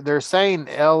is they're saying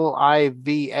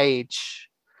LIVH,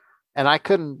 and I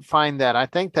couldn't find that. I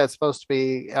think that's supposed to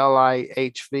be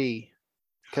LIHV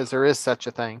because there is such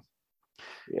a thing.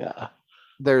 Yeah.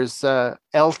 There's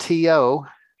LTO,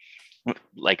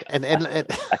 Like and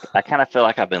I kind of feel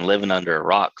like I've been living under a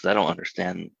rock because I don't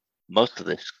understand most of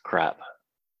this crap.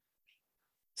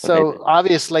 so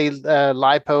obviously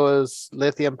LiPo is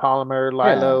lithium polymer,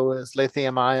 LiLo is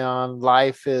lithium ion,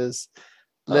 Life is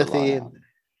lithium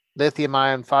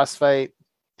ion phosphate.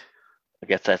 I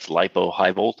guess that's lipo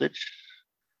high voltage.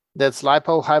 That's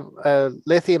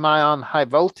lithium ion high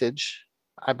voltage,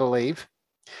 I believe.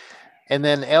 And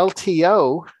then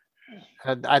LTO,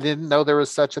 I didn't know there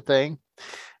was such a thing,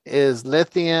 is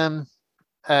lithium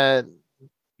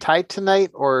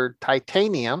titanate or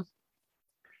titanium.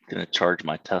 I'm gonna charge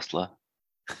my Tesla.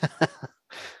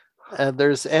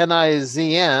 There's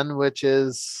NiZN, which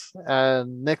is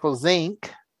nickel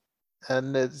zinc,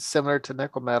 and it's similar to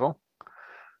nickel metal.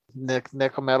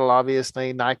 Nickel metal,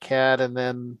 obviously, NiCad, and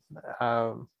then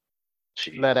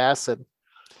lead acid.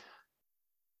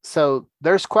 So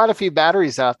there's quite a few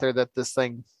batteries out there that this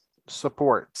thing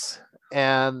supports.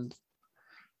 And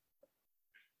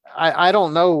I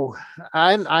don't know.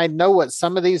 I know what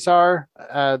some of these are.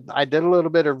 I did a little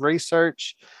bit of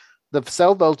research. The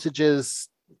cell voltages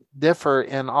differ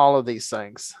in all of these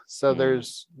things. So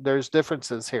there's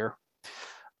differences here.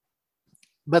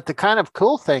 But the kind of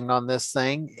cool thing on this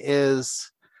thing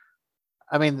is,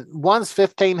 I mean, one's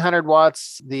 1500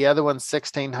 watts, the other one's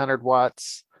 1600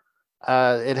 watts.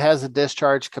 It has a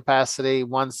discharge capacity,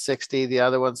 160, the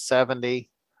other one's 70.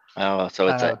 Oh, so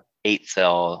it's an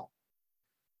 8-cell.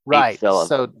 Right. 8-cell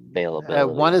so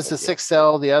availability. One is a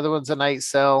 6-cell, the other one's an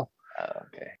 8-cell.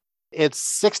 Okay.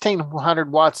 It's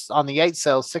 1600 watts on the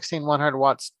 8-cell, 1600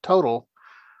 watts total,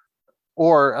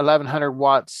 or 1100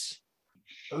 watts.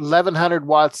 1100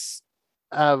 watts.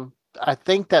 I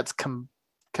think that's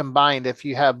combined if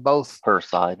you have both per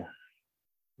side.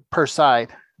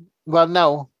 Well,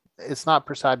 no, it's not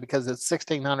per side because it's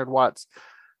 1600 watts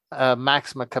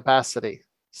maximum capacity.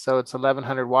 So it's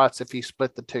 1100 watts if you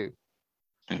split the two.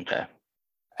 Okay.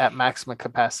 At maximum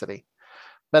capacity.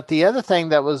 But the other thing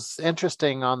that was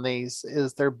interesting on these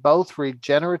is they're both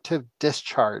regenerative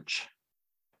discharge.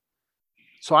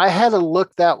 So I had to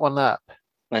look that one up.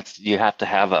 You have to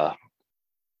have a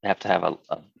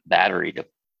battery to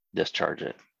discharge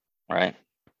it, right?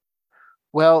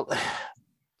 Well,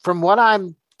 from what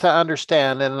I'm to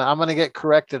understand, and I'm going to get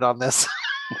corrected on this,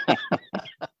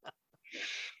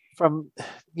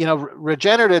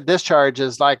 regenerative discharge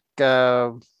is like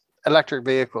electric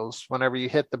vehicles. Whenever you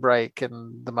hit the brake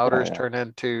and the motors turn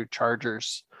into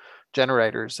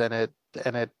generators, and it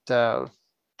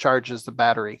charges the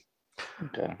battery.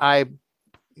 Okay.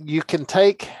 You can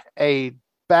take a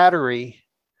battery,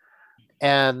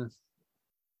 and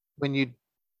when you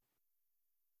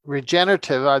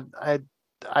regenerative,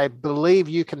 I believe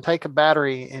you can take a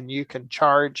battery and you can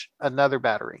charge another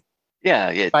battery.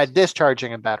 Yeah. By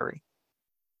discharging a battery.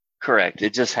 Correct.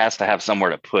 It just has to have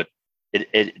somewhere to put it.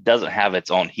 It doesn't have its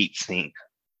own heat sink.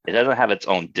 It doesn't have its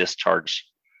own discharge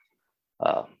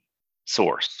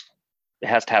source. It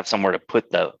has to have somewhere to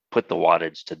put the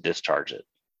wattage to discharge it,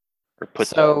 or put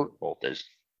the voltage.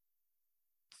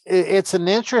 It's an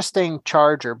interesting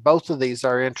charger. Both of these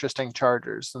are interesting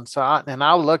chargers, and so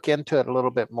I'll look into it a little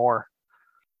bit more.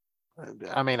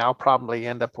 I mean, I'll probably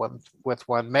end up with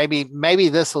one. Maybe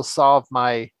this will solve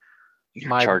my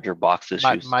charger box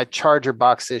issues. My charger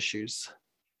box issues.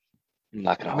 I'm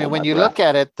not gonna. I mean, when you look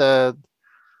at it, the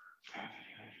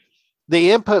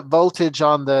input voltage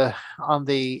on the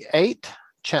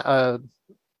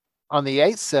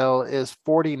 8-cell is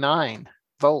 49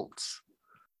 volts.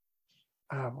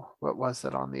 What was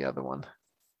it on the other one?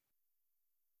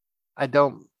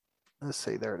 Let's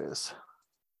see, there it is.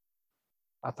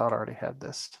 I thought I already had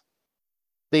this.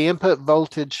 The input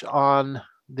voltage on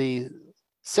the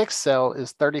 6-cell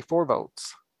is 34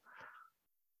 volts.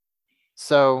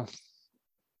 So,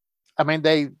 I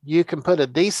mean, you can put a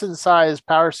decent sized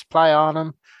power supply on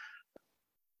them.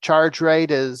 Charge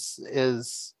rate is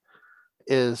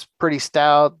pretty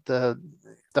stout. The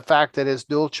fact that it's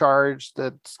dual charged,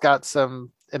 that's got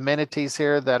some amenities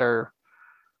here that are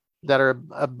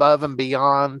above and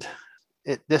beyond.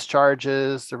 It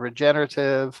discharges, the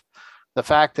regenerative, the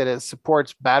fact that it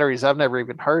supports batteries I've never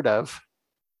even heard of.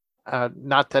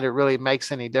 Not that it really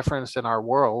makes any difference in our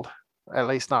world, at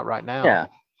least not right now. Yeah,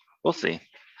 we'll see.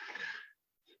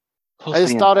 I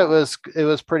just thought it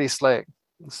was pretty slick.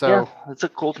 So yeah, it's a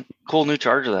cool new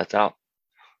charger that's out.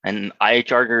 And IA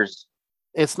chargers,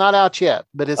 It's not out yet,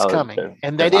 but it's Oh, coming.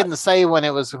 And they're they not. didn't say when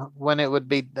it would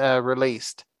be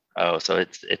released. Oh, so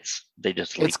it's they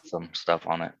just It's leaked some stuff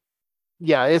on it.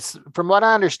 yeah, it's from what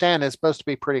I understand, it's supposed to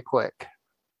be pretty quick.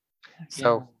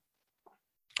 So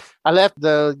I left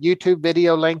the YouTube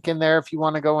video link in there if you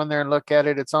want to go in there and look at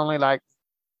it. It's only like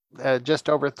just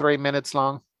over 3 minutes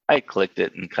long. I clicked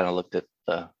it and kind of looked at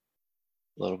the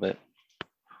little bit.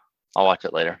 I'll watch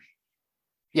it later.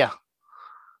 Yeah.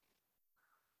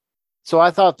 So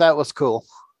I thought that was cool.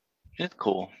 It's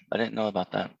cool. I didn't know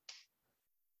about that.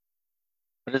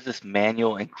 What is this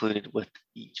manual included with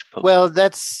each post? Well,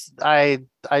 that's I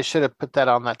should have put that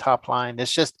on that top line.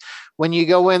 It's just when you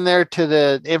go in there to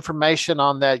the information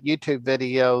on that YouTube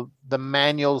video, the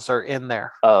manuals are in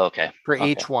there. Oh, okay. For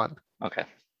each one. Okay.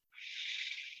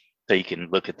 So you can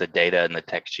look at the data and the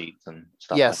text sheets and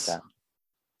stuff yes, like that.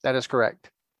 That is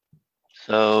correct.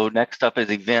 So next up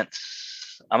is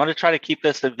events. I'm going to try to keep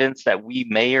this events that we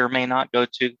may or may not go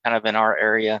to kind of in our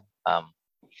area.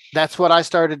 That's what I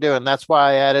started doing. That's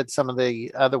why I added some of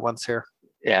the other ones here.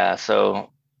 Yeah.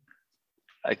 So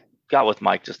I got with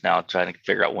Mike just now trying to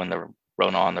figure out when the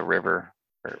Rona on the River,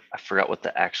 or I forgot what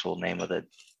the actual name of the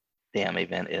damn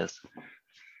event is.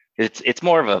 It's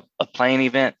more of a plane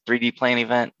event, 3D plane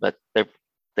event, but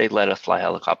they let us fly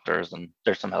helicopters and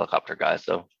there's some helicopter guys.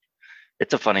 So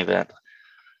it's a fun event.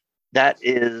 That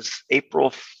is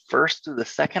April 1st through the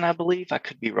 2nd, I believe. I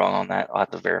could be wrong on that. I'll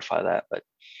have to verify that. But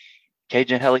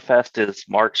Cajun HeliFest is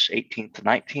March 18th to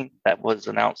 19th. That was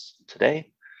announced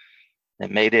today.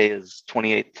 And May Day is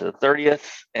 28th to the 30th.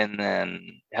 And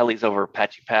then Heli's over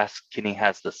Apache Pass. Kenny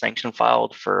has the sanction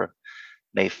filed for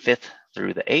May 5th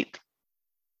through the 8th.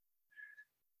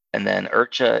 And then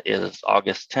IRCHA is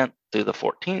August 10th through the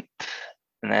 14th.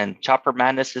 And then Chopper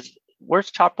Madness is,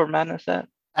 where's Chopper Madness at?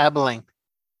 Abilene.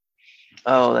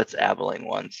 Oh, that's Abilene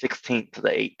one, 16th to the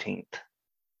 18th.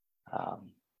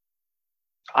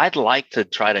 I'd like to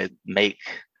try to make.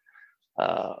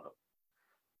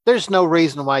 There's no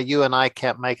reason why you and I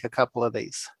can't make a couple of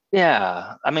these.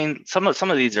 Yeah, I mean, some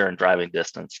of these are in driving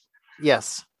distance.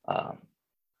 Yes.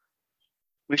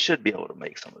 We should be able to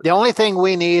make some of these. The only thing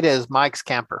we need is Mike's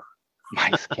camper.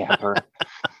 Mike's camper.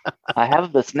 I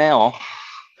have this now.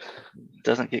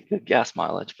 Doesn't get good gas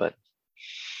mileage, but.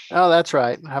 Oh, that's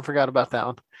right. I forgot about that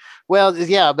one. Well,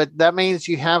 yeah, but that means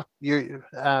you have your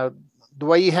the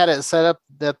way you had it set up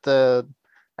at the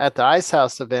Ice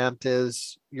House event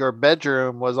is your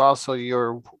bedroom was also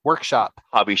your workshop.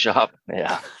 Hobby shop.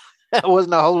 Yeah. There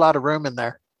wasn't a whole lot of room in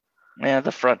there. Yeah,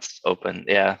 the front's open.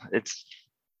 Yeah,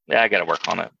 I got to work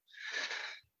on it.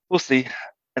 We'll see.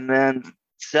 And then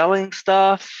selling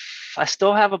stuff. I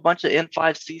still have a bunch of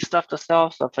N5C stuff to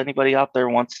sell. So if anybody out there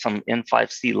wants some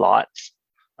N5C lots,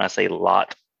 when I say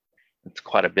lot, it's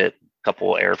quite a bit, a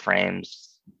couple airframes,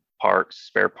 parts,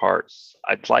 spare parts.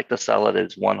 I'd like to sell it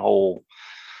as one whole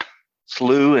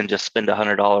slew and just spend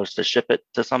 $100 to ship it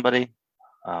to somebody.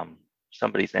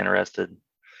 Somebody's interested,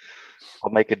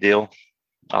 I'll make a deal.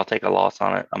 I'll take a loss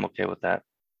on it. I'm okay with that.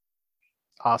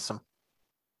 Awesome.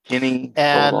 Kenny,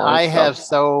 and I've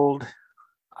sold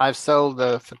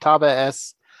the Futaba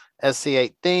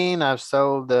SC-18. I've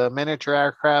sold the miniature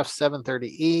aircraft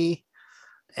 730E,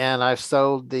 and I've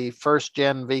sold the first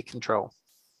gen V control.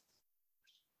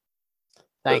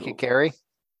 Thank you, Carrie.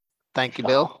 Thank you,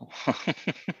 Bill.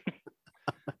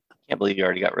 Can't believe you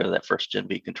already got rid of that first gen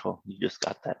V control. You just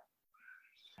got that.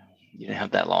 You didn't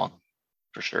have that long,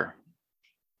 for sure.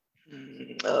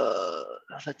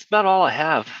 That's about all I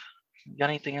have. You got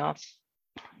anything else?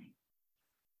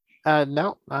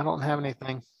 No, I don't have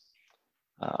anything.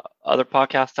 Other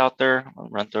podcasts out there, I'll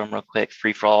run through them real quick.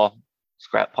 Free Fall,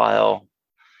 Scrap Pile,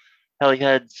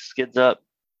 Heliheads, Skids Up,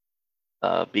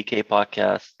 BK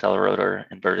Podcast, Telerotor,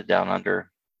 Inverted Down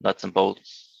Under, Nuts and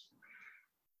Bolts,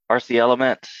 RC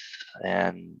Element,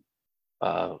 and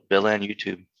Bill and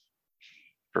YouTube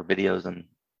for videos and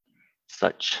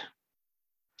such.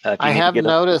 I have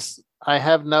noticed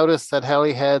that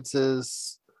Heliheads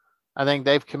is, I think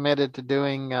they've committed to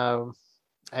doing a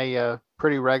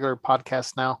pretty regular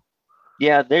podcast now.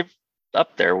 Yeah, they're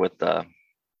up there with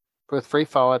Free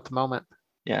Fall at the moment.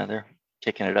 Yeah, they're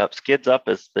kicking it up. Skids Up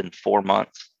has been 4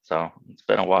 months, so it's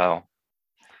been a while.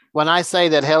 When I say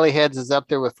that Heliheads is up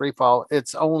there with Free Fall,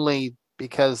 it's only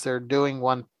because they're doing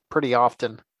one pretty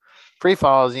often. Free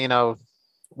Fall is,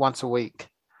 once a week.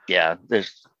 Yeah,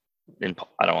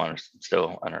 I don't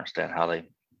still understand how they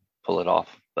pull it off,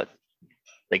 but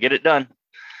they get it done.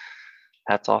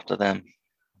 Hats off to them.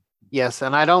 Yes,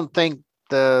 and I don't think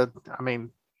BK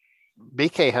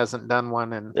hasn't done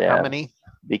one in how many?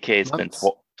 BK's months?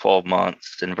 Been 12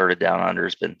 months. Inverted Down Under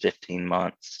has been 15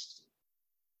 months.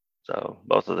 So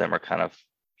both of them are kind of,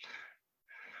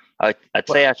 I'd Well,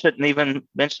 say I shouldn't even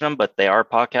mention them, but they are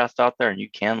podcasts out there and you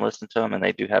can listen to them and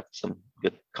they do have some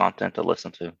good content to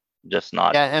listen to, just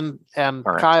not yeah, and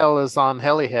current. Kyle is on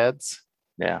Heliheads.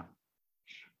 Yeah.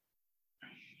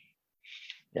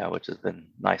 Yeah, which has been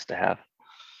nice to have.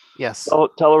 Yes.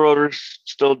 So Telerotor's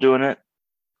still doing it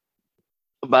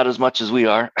about as much as we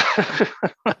are.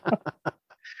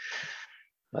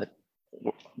 But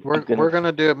We're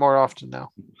gonna do it more often now.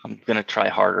 I'm gonna try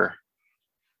harder.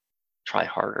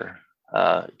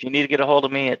 If you need to get a hold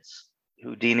of me, it's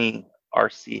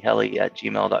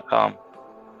HoudiniRCHeli@gmail.com.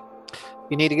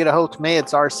 You need to get a hold of me.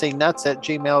 It's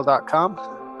rcnuts@gmail.com.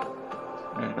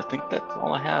 And I think that's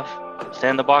all I have. Stay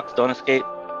in the box. Don't escape.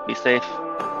 Be safe.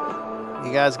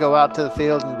 You guys go out to the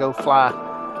field and go fly.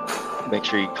 Make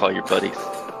sure you call your buddies.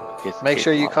 Make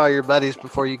sure you call your buddies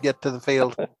before you get to the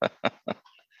field.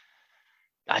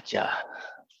 Gotcha.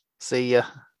 See ya.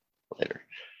 Later.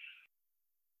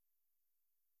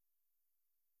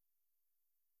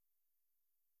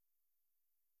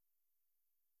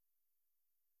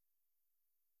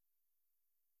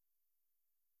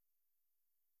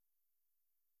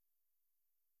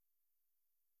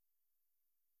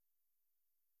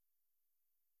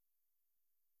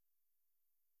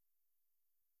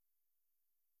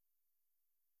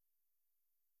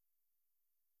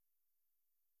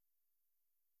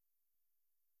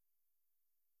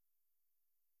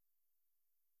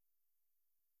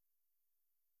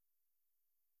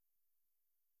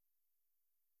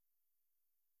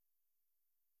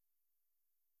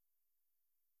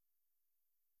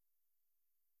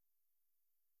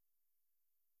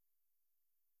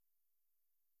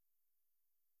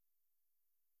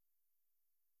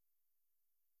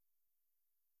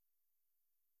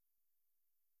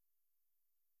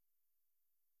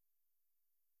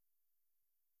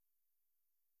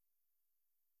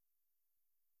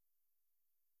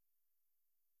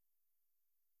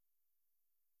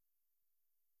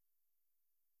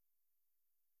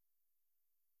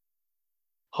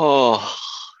 Oh,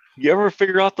 you ever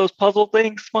figure out those puzzle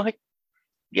things Mike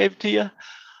gave to you?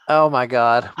 Oh my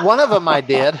God. One of them I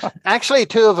did. Actually,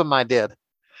 two of them I did.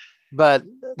 But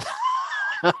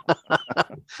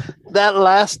that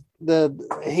last,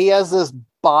 he has this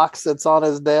box that's on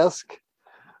his desk,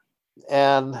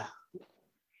 and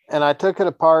I took it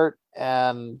apart,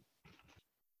 and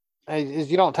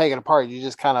you don't take it apart, you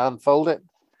just kind of unfold it.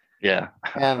 Yeah.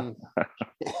 And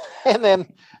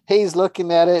then he's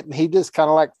looking at it and he just kind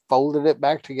of like folded it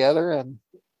back together, and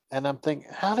I'm thinking,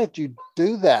 how did you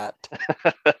do that?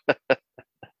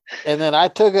 And then I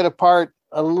took it apart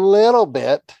a little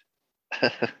bit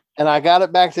and I got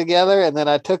it back together, and then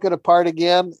I took it apart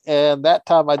again, and that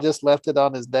time I just left it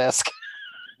on his desk.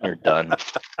 You're done.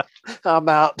 I'm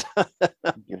out.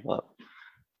 Give up.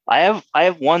 I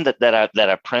have one that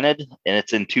I printed, and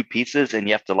it's in two pieces, and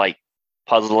you have to like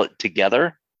puzzle it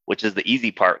together, which is the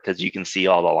easy part because you can see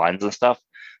all the lines and stuff.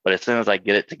 But as soon as I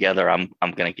get it together, I'm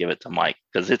gonna give it to Mike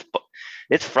because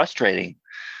it's frustrating.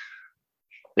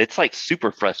 It's like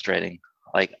super frustrating.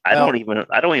 Like I don't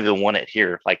even want it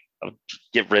here. Like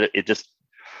get rid of it.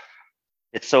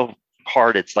 It's so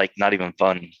hard. It's like not even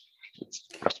fun. It's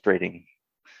frustrating.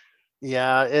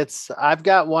 Yeah, I've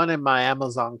got one in my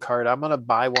Amazon cart. I'm gonna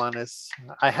buy one.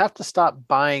 I have to stop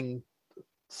buying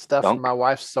stuff from my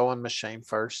wife's sewing machine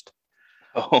first.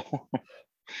 Oh,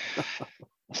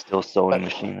 still sewing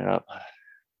machine it up.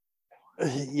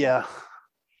 Yeah.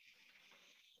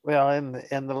 Well,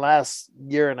 in the last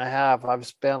year and a half, I've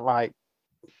spent like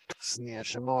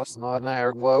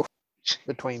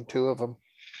between two of them,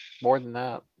 more than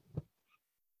that.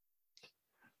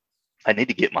 I need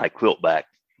to get my quilt back.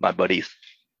 My buddy's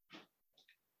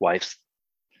wife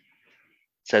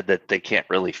said that they can't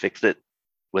really fix it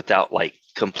without like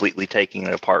completely taking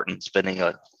it apart and spending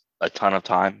a ton of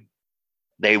time.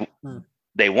 They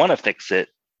want to fix it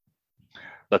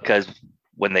because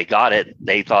when they got it,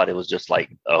 they thought it was just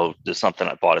like, oh, just something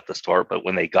I bought at the store. But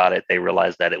when they got it, they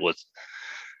realized that it was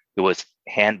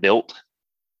hand built,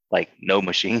 like no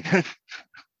machine.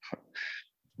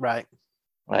 Right.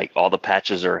 Like all the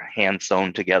patches are hand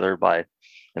sewn together by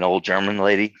an old German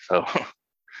lady. So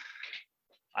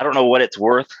I don't know what it's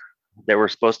worth. They were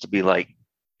supposed to be like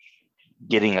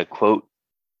getting a quote.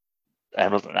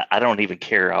 I don't even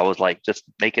care. I was like, just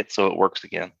make it so it works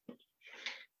again.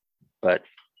 But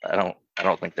I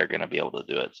don't think they're going to be able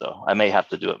to do it. So I may have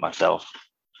to do it myself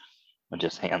and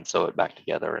just hand sew it back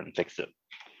together and fix it.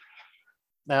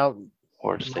 Now,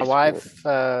 or just my wife,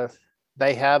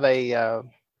 they have a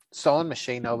sewing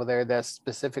machine over there that's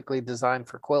specifically designed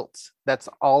for quilts. That's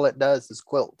all it does is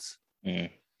quilts.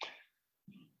 Mm.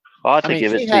 I'll have I to mean,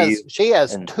 give it to you, she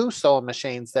has and 2 sewing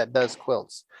machines that does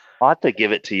quilts. I'll have to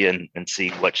give it to you and see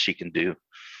what she can do.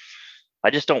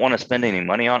 I just don't want to spend any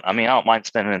money on. I mean, I don't mind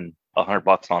spending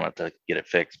 $100 on it to get it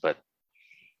fixed, but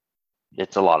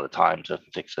it's a lot of time to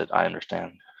fix it. I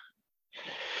understand.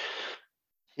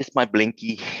 It's my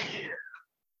Blinky.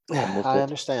 I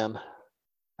understand.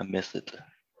 I miss it.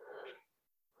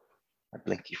 My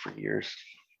Blinky for years.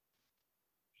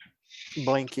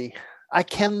 Blinky. I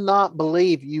cannot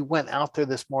believe you went out there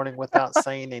this morning without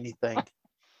saying anything.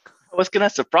 I was gonna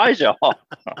surprise y'all.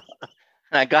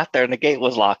 And I got there and the gate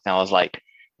was locked, and I was like,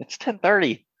 "It's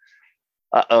 10:30."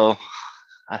 Uh-oh.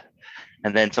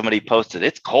 And then somebody posted,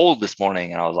 "It's cold this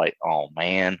morning," and I was like, "Oh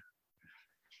man."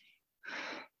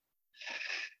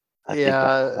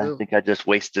 I think I just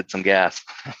wasted some gas.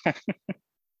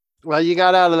 Well, you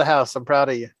got out of the house. I'm proud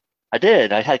of you. I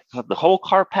did. I had the whole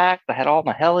car packed. I had all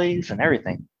my helis and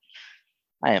everything.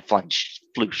 I ain't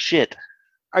flew shit.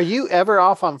 Are you ever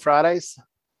off on Fridays?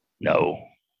 No.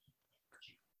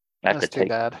 I have That's to take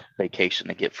bad. vacation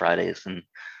to get Fridays, and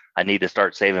I need to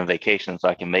start saving vacation so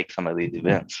I can make some of these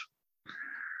events.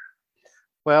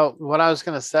 Well, what I was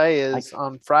going to say is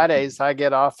on Fridays, I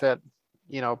get off at,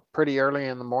 pretty early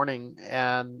in the morning.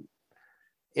 And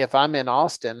if I'm in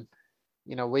Austin,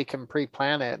 we can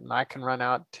pre-plan it and I can run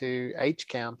out to H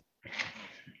Camp.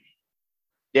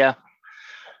 Yeah.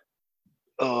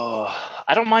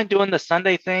 I don't mind doing the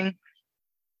Sunday thing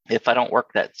if I don't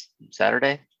work that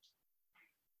Saturday.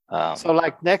 So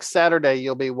like next Saturday,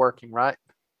 you'll be working, right?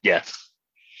 Yes.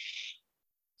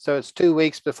 So it's 2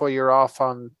 weeks before you're off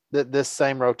on this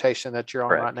same rotation that you're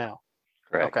on right now.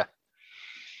 Correct. Okay.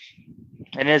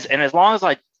 And as long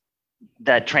as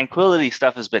that tranquility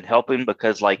stuff has been helping,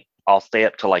 because like I'll stay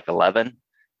up till like 11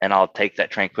 and I'll take that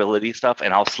tranquility stuff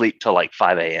and I'll sleep till like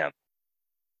 5 a.m.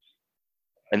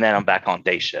 And then I'm back on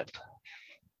day shift.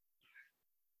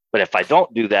 But if I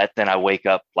don't do that, then I wake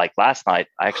up like last night.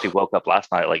 I actually woke up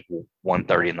last night at like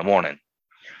 1:30 in the morning.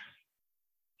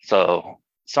 So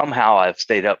somehow I've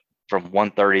stayed up from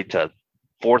 1:30 to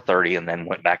 4:30 and then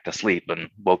went back to sleep and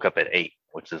woke up at 8,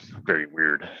 which is very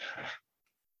weird.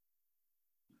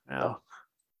 Well,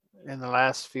 in the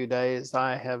last few days,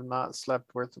 I have not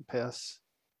slept worth a piss.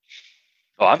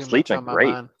 Oh, I'm sleeping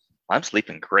great. I'm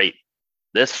sleeping great.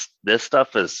 This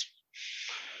stuff is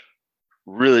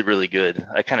really, really good.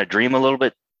 I kind of dream a little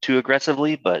bit too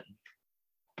aggressively, but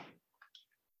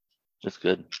just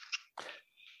good.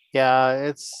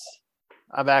 Yeah,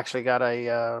 I've actually got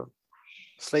a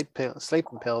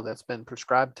sleeping pill that's been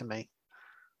prescribed to me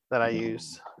that I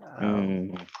use.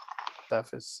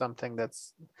 Stuff is something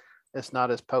it's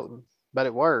not as potent, but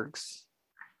it works.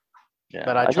 Yeah,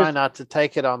 but I try not to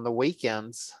take it on the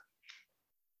weekends,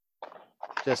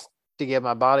 just to give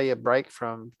my body a break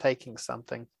from taking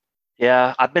something.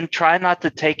 Yeah, I've been trying not to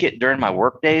take it during my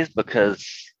work days because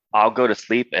I'll go to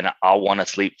sleep and I'll want to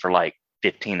sleep for like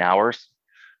 15 hours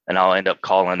and I'll end up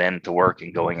calling in to work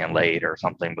and going in late or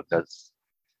something because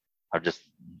I'm just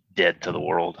dead to the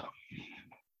world.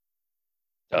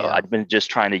 So yeah. I've been just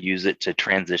trying to use it to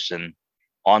transition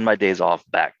on my days off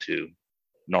back to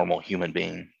normal human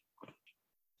being.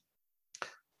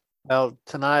 Well,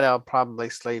 tonight I'll probably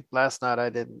sleep. Last night I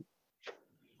didn't.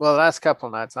 Well, the last couple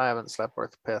of nights I haven't slept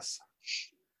worth a piss.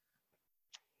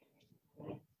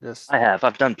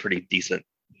 I've done pretty decent.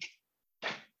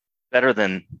 Better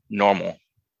than normal.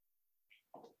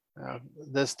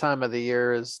 This time of the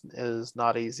year is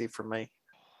not easy for me.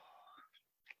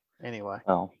 Anyway.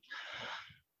 Oh.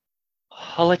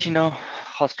 I'll let you know.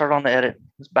 I'll start on the edit.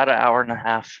 It's about an hour and a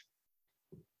half.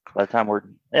 By the time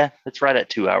it's right at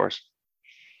 2 hours.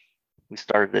 We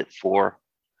started at 4:05,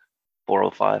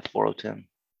 4:10.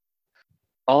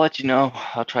 I'll let you know.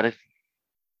 I'll try to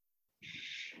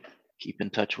keep in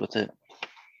touch with it.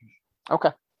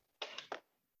 Okay.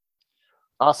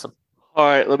 Awesome. All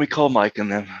right, let me call Mike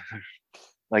and then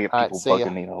I get people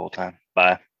bugging me the whole time.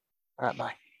 Bye. All right,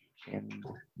 bye. And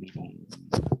meeting.